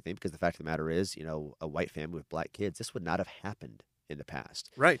rights and everything, because the fact of the matter is, a white family with black kids, this would not have happened in the past.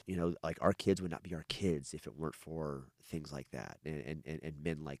 Right. Like, our kids would not be our kids if it weren't for things like that and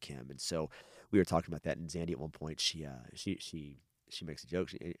men like him. And so we were talking about that, and Zandy at one point, she makes a joke.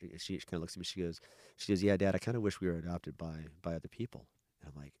 She kind of looks at me. She goes, yeah, Dad, I kind of wish we were adopted by other people.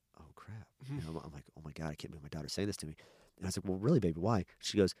 And I'm like, oh crap. I'm like, oh my God, I can't believe my daughter's saying this to me. And I was like, well, really, baby, why?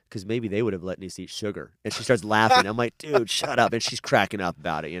 She goes, because maybe they would have let me eat sugar. And she starts laughing. I'm like, dude, shut up. And she's cracking up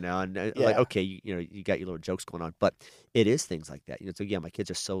about it, And I'm like, okay, you got your little jokes going on. But it is things like that. So yeah, my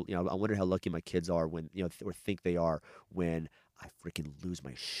kids are so, I wonder how lucky my kids are when, or think they are when I freaking lose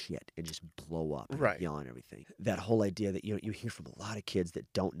my shit and just blow up and yell and everything. That whole idea that, you hear from a lot of kids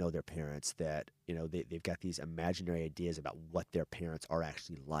that don't know their parents, that, they've got these imaginary ideas about what their parents are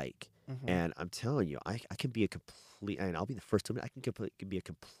actually like. Mm-hmm. And I'm telling you, I can be a complete, and I'll be the first to admit, I can be a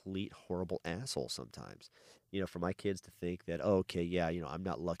complete horrible asshole sometimes. For my kids to think that, oh, okay, yeah, I'm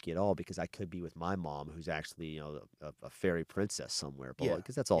not lucky at all because I could be with my mom, who's actually, a fairy princess somewhere, but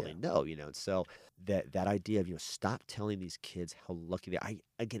because that's all they know, And so that idea of, stop telling these kids how lucky they are.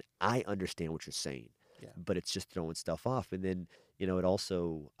 I understand what you're saying, but it's just throwing stuff off. And then, it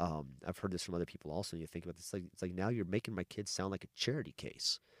also, I've heard this from other people also. You think about this, it's like now you're making my kids sound like a charity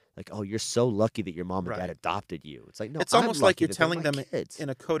case. Like, oh, you're so lucky that your mom and dad adopted you. It's like, no, it's almost like you're telling them kids. In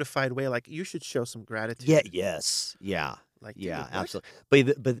a codified way, like, you should show some gratitude. Yeah, yes, yeah. Like, yeah, dude,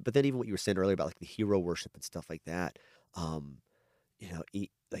 absolutely. But then even what you were saying earlier about like the hero worship and stuff like that,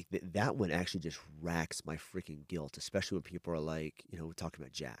 that one actually just racks my freaking guilt, especially when people are like, we're talking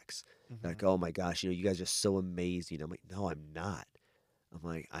about Jax. Mm-hmm. Like, oh my gosh, you guys are so amazing. I'm like, no, I'm not. I'm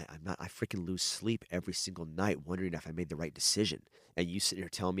like, I'm not. I freaking lose sleep every single night wondering if I made the right decision. And you sitting here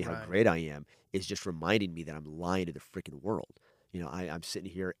telling me how great I am is just reminding me that I'm lying to the freaking world. I'm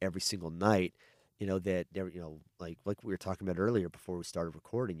sitting here every single night, that, like we were talking about earlier before we started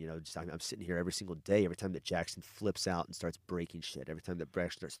recording, I'm sitting here every single day, every time that Jackson flips out and starts breaking shit, every time that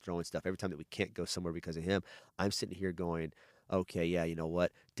Brax starts throwing stuff, every time that we can't go somewhere because of him, I'm sitting here going, okay, yeah, you know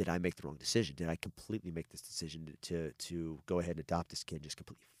what? Did I make the wrong decision? Did I completely make this decision to go ahead and adopt this kid and just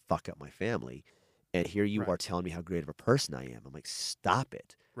completely fuck up my family? And here you are telling me how great of a person I am. I'm like, stop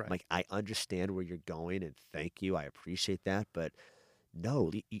it. Right. I'm like, I understand where you're going, and thank you. I appreciate that. But no,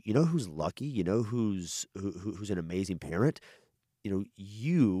 you know who's lucky? You know who's an amazing parent?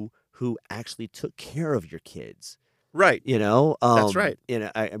 You who actually took care of your kids. Right. That's right.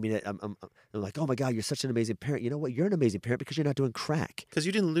 I mean, I'm like, oh my God, you're such an amazing parent. You know what? You're an amazing parent because you're not doing crack. Because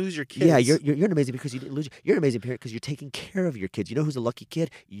you didn't lose your kids. Yeah, you're an amazing because you didn't lose. You're an amazing parent because you're taking care of your kids. You know who's a lucky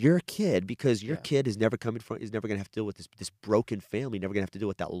kid? Your kid, because your kid is never going to have to deal with this broken family. Never going to have to deal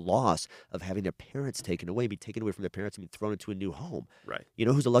with that loss of having their parents taken away, be taken away from their parents, and be thrown into a new home. Right. You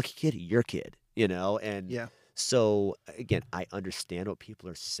know who's a lucky kid? Your kid. And So again, I understand what people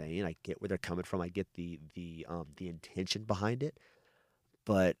are saying. I get where they're coming from. I get the intention behind it,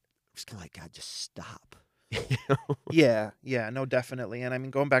 but I'm just kind of like, God, just stop. Yeah, no, definitely. And I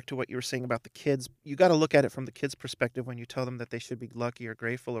mean, going back to what you were saying about the kids, you got to look at it from the kids' perspective when you tell them that they should be lucky or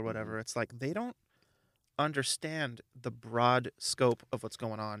grateful or whatever. It's like they don't understand the broad scope of what's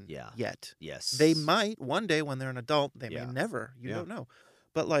going on yet. Yes. They might one day when they're an adult. They may never. You don't know.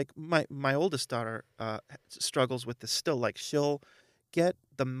 But like my oldest daughter struggles with this still. Like, she'll get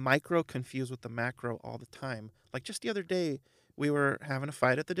the micro confused with the macro all the time. Like, just the other day, we were having a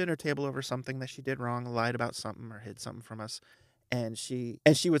fight at the dinner table over something that she did wrong, lied about something or hid something from us. and she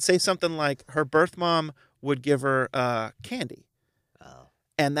would say something like her birth mom would give her candy. Oh,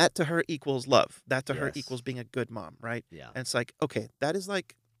 And that to her equals love. That to her Yes. equals being a good mom, right? yeah. And it's like, okay, that is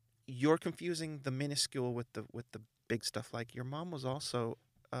like you're confusing the minuscule with the big stuff. Like your mom was also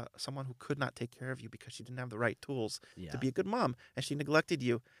someone who could not take care of you because she didn't have the right tools Yeah. to be a good mom, and she neglected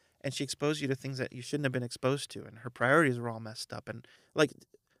you, and she exposed you to things that you shouldn't have been exposed to, and her priorities were all messed up, and like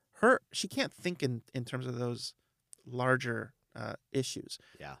she can't think in terms of those larger issues.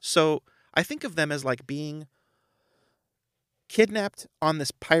 Yeah. So I think of them as like being kidnapped on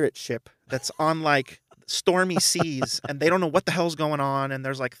this pirate ship that's on like stormy seas, and they don't know what the hell's going on, and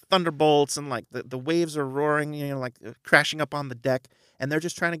there's like thunderbolts, and like the waves are roaring, like crashing up on the deck, and they're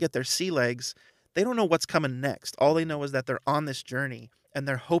just trying to get their sea legs. They don't know what's coming next. All they know is that they're on this journey and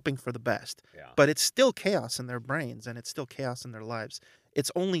they're hoping for the best. Yeah. But it's still chaos in their brains, and it's still chaos in their lives.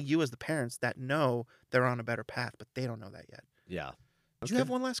 It's only you as the parents that know they're on a better path, but they don't know that yet. Yeah. Do you have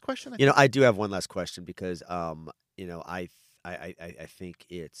one last question? I do have one last question because, I think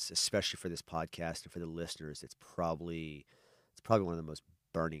it's, especially for this podcast and for the listeners, it's probably one of the most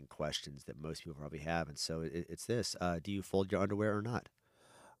burning questions that most people probably have. And so it's this: do you fold your underwear or not?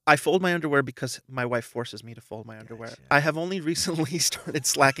 I fold my underwear because my wife forces me to fold my underwear. Gotcha. I have only recently started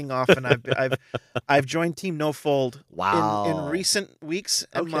slacking off, and I've joined Team No Fold. Wow. In recent weeks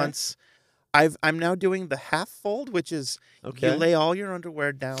and Okay. months. I'm now doing the half fold, which is Okay. you lay all your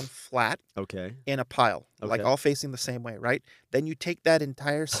underwear down flat Okay. in a pile, like Okay. all facing the same way, right? Then you take that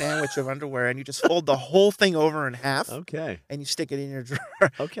entire sandwich of underwear and you just fold the whole thing over in half, Okay. and you stick it in your drawer.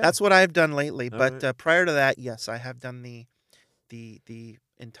 Okay. That's what I've done lately. All But right. prior to that, yes, I have done the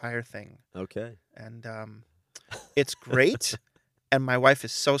entire thing, Okay. and it's great. And my wife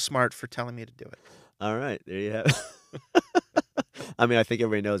is so smart for telling me to do it. All right. There you have it. I mean, I think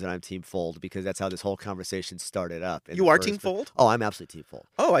everybody knows that I'm Team Fold because that's how this whole conversation started up. in You the are first Team place. Fold? Oh, I'm absolutely Team Fold.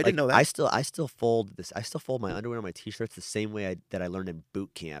 Oh, I Like, didn't know that. I still fold this. I still fold my underwear and my t-shirts the same way that I learned in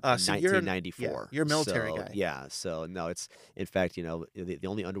boot camp in So you're 1994. you're a military So, guy. Yeah. So no, it's in fact, the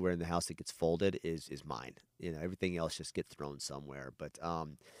only underwear in the house that gets folded is mine. Everything else just gets thrown somewhere. But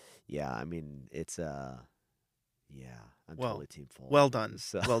yeah, I mean, it's yeah, I'm Well, totally Team Fold. Well done.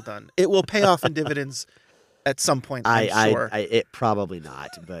 So- Well done. It will pay off in dividends at some point, I'm sure. it probably not,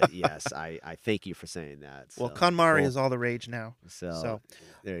 but yes, I thank you for saying that. Well, so, KonMari cool. is all the rage now. So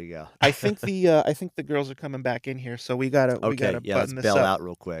there you go. I think the girls are coming back in here, so we gotta Okay, yeah, let's button this bail up. out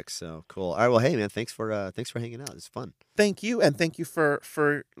real quick. So cool. All right, well, hey man, thanks for hanging out. It's fun. Thank you, and thank you for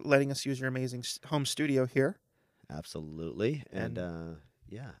letting us use your amazing home studio here. Absolutely, and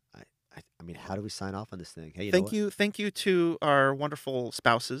yeah, I mean, how do we sign off on this thing? Hey, Thank you to our wonderful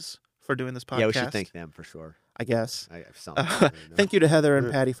spouses for doing this podcast. Yeah, we should thank them for sure. I guess. I have something. Thank you to Heather and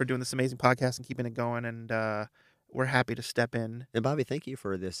Yeah. Patty for doing this amazing podcast and keeping it going, and we're happy to step in. And Bobby, thank you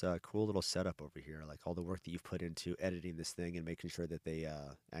for this cool little setup over here. Like all the work that you've put into editing this thing and making sure that they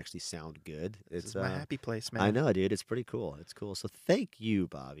actually sound good. This It's is my happy place, man. I know, dude. It's pretty cool. It's cool. So thank you,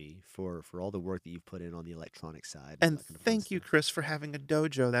 Bobby, for all the work that you've put in on the electronic side. And that kind of fun thank you, stuff. Chris, for having a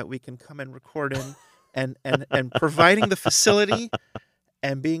dojo that we can come and record in and providing the facility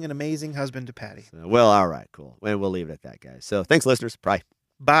and being an amazing husband to Patty. So, well, all right, cool. And we'll leave it at that, guys. So thanks, listeners. Bye.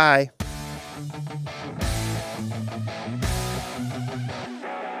 Bye.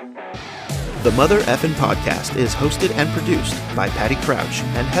 The Mother Effin' Podcast is hosted and produced by Patty Crouch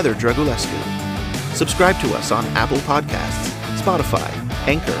and Heather Dragulescu. Subscribe to us on Apple Podcasts, Spotify,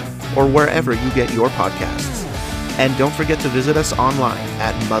 Anchor, or wherever you get your podcasts. And don't forget to visit us online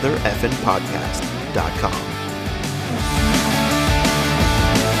at mothereffinpodcast.com.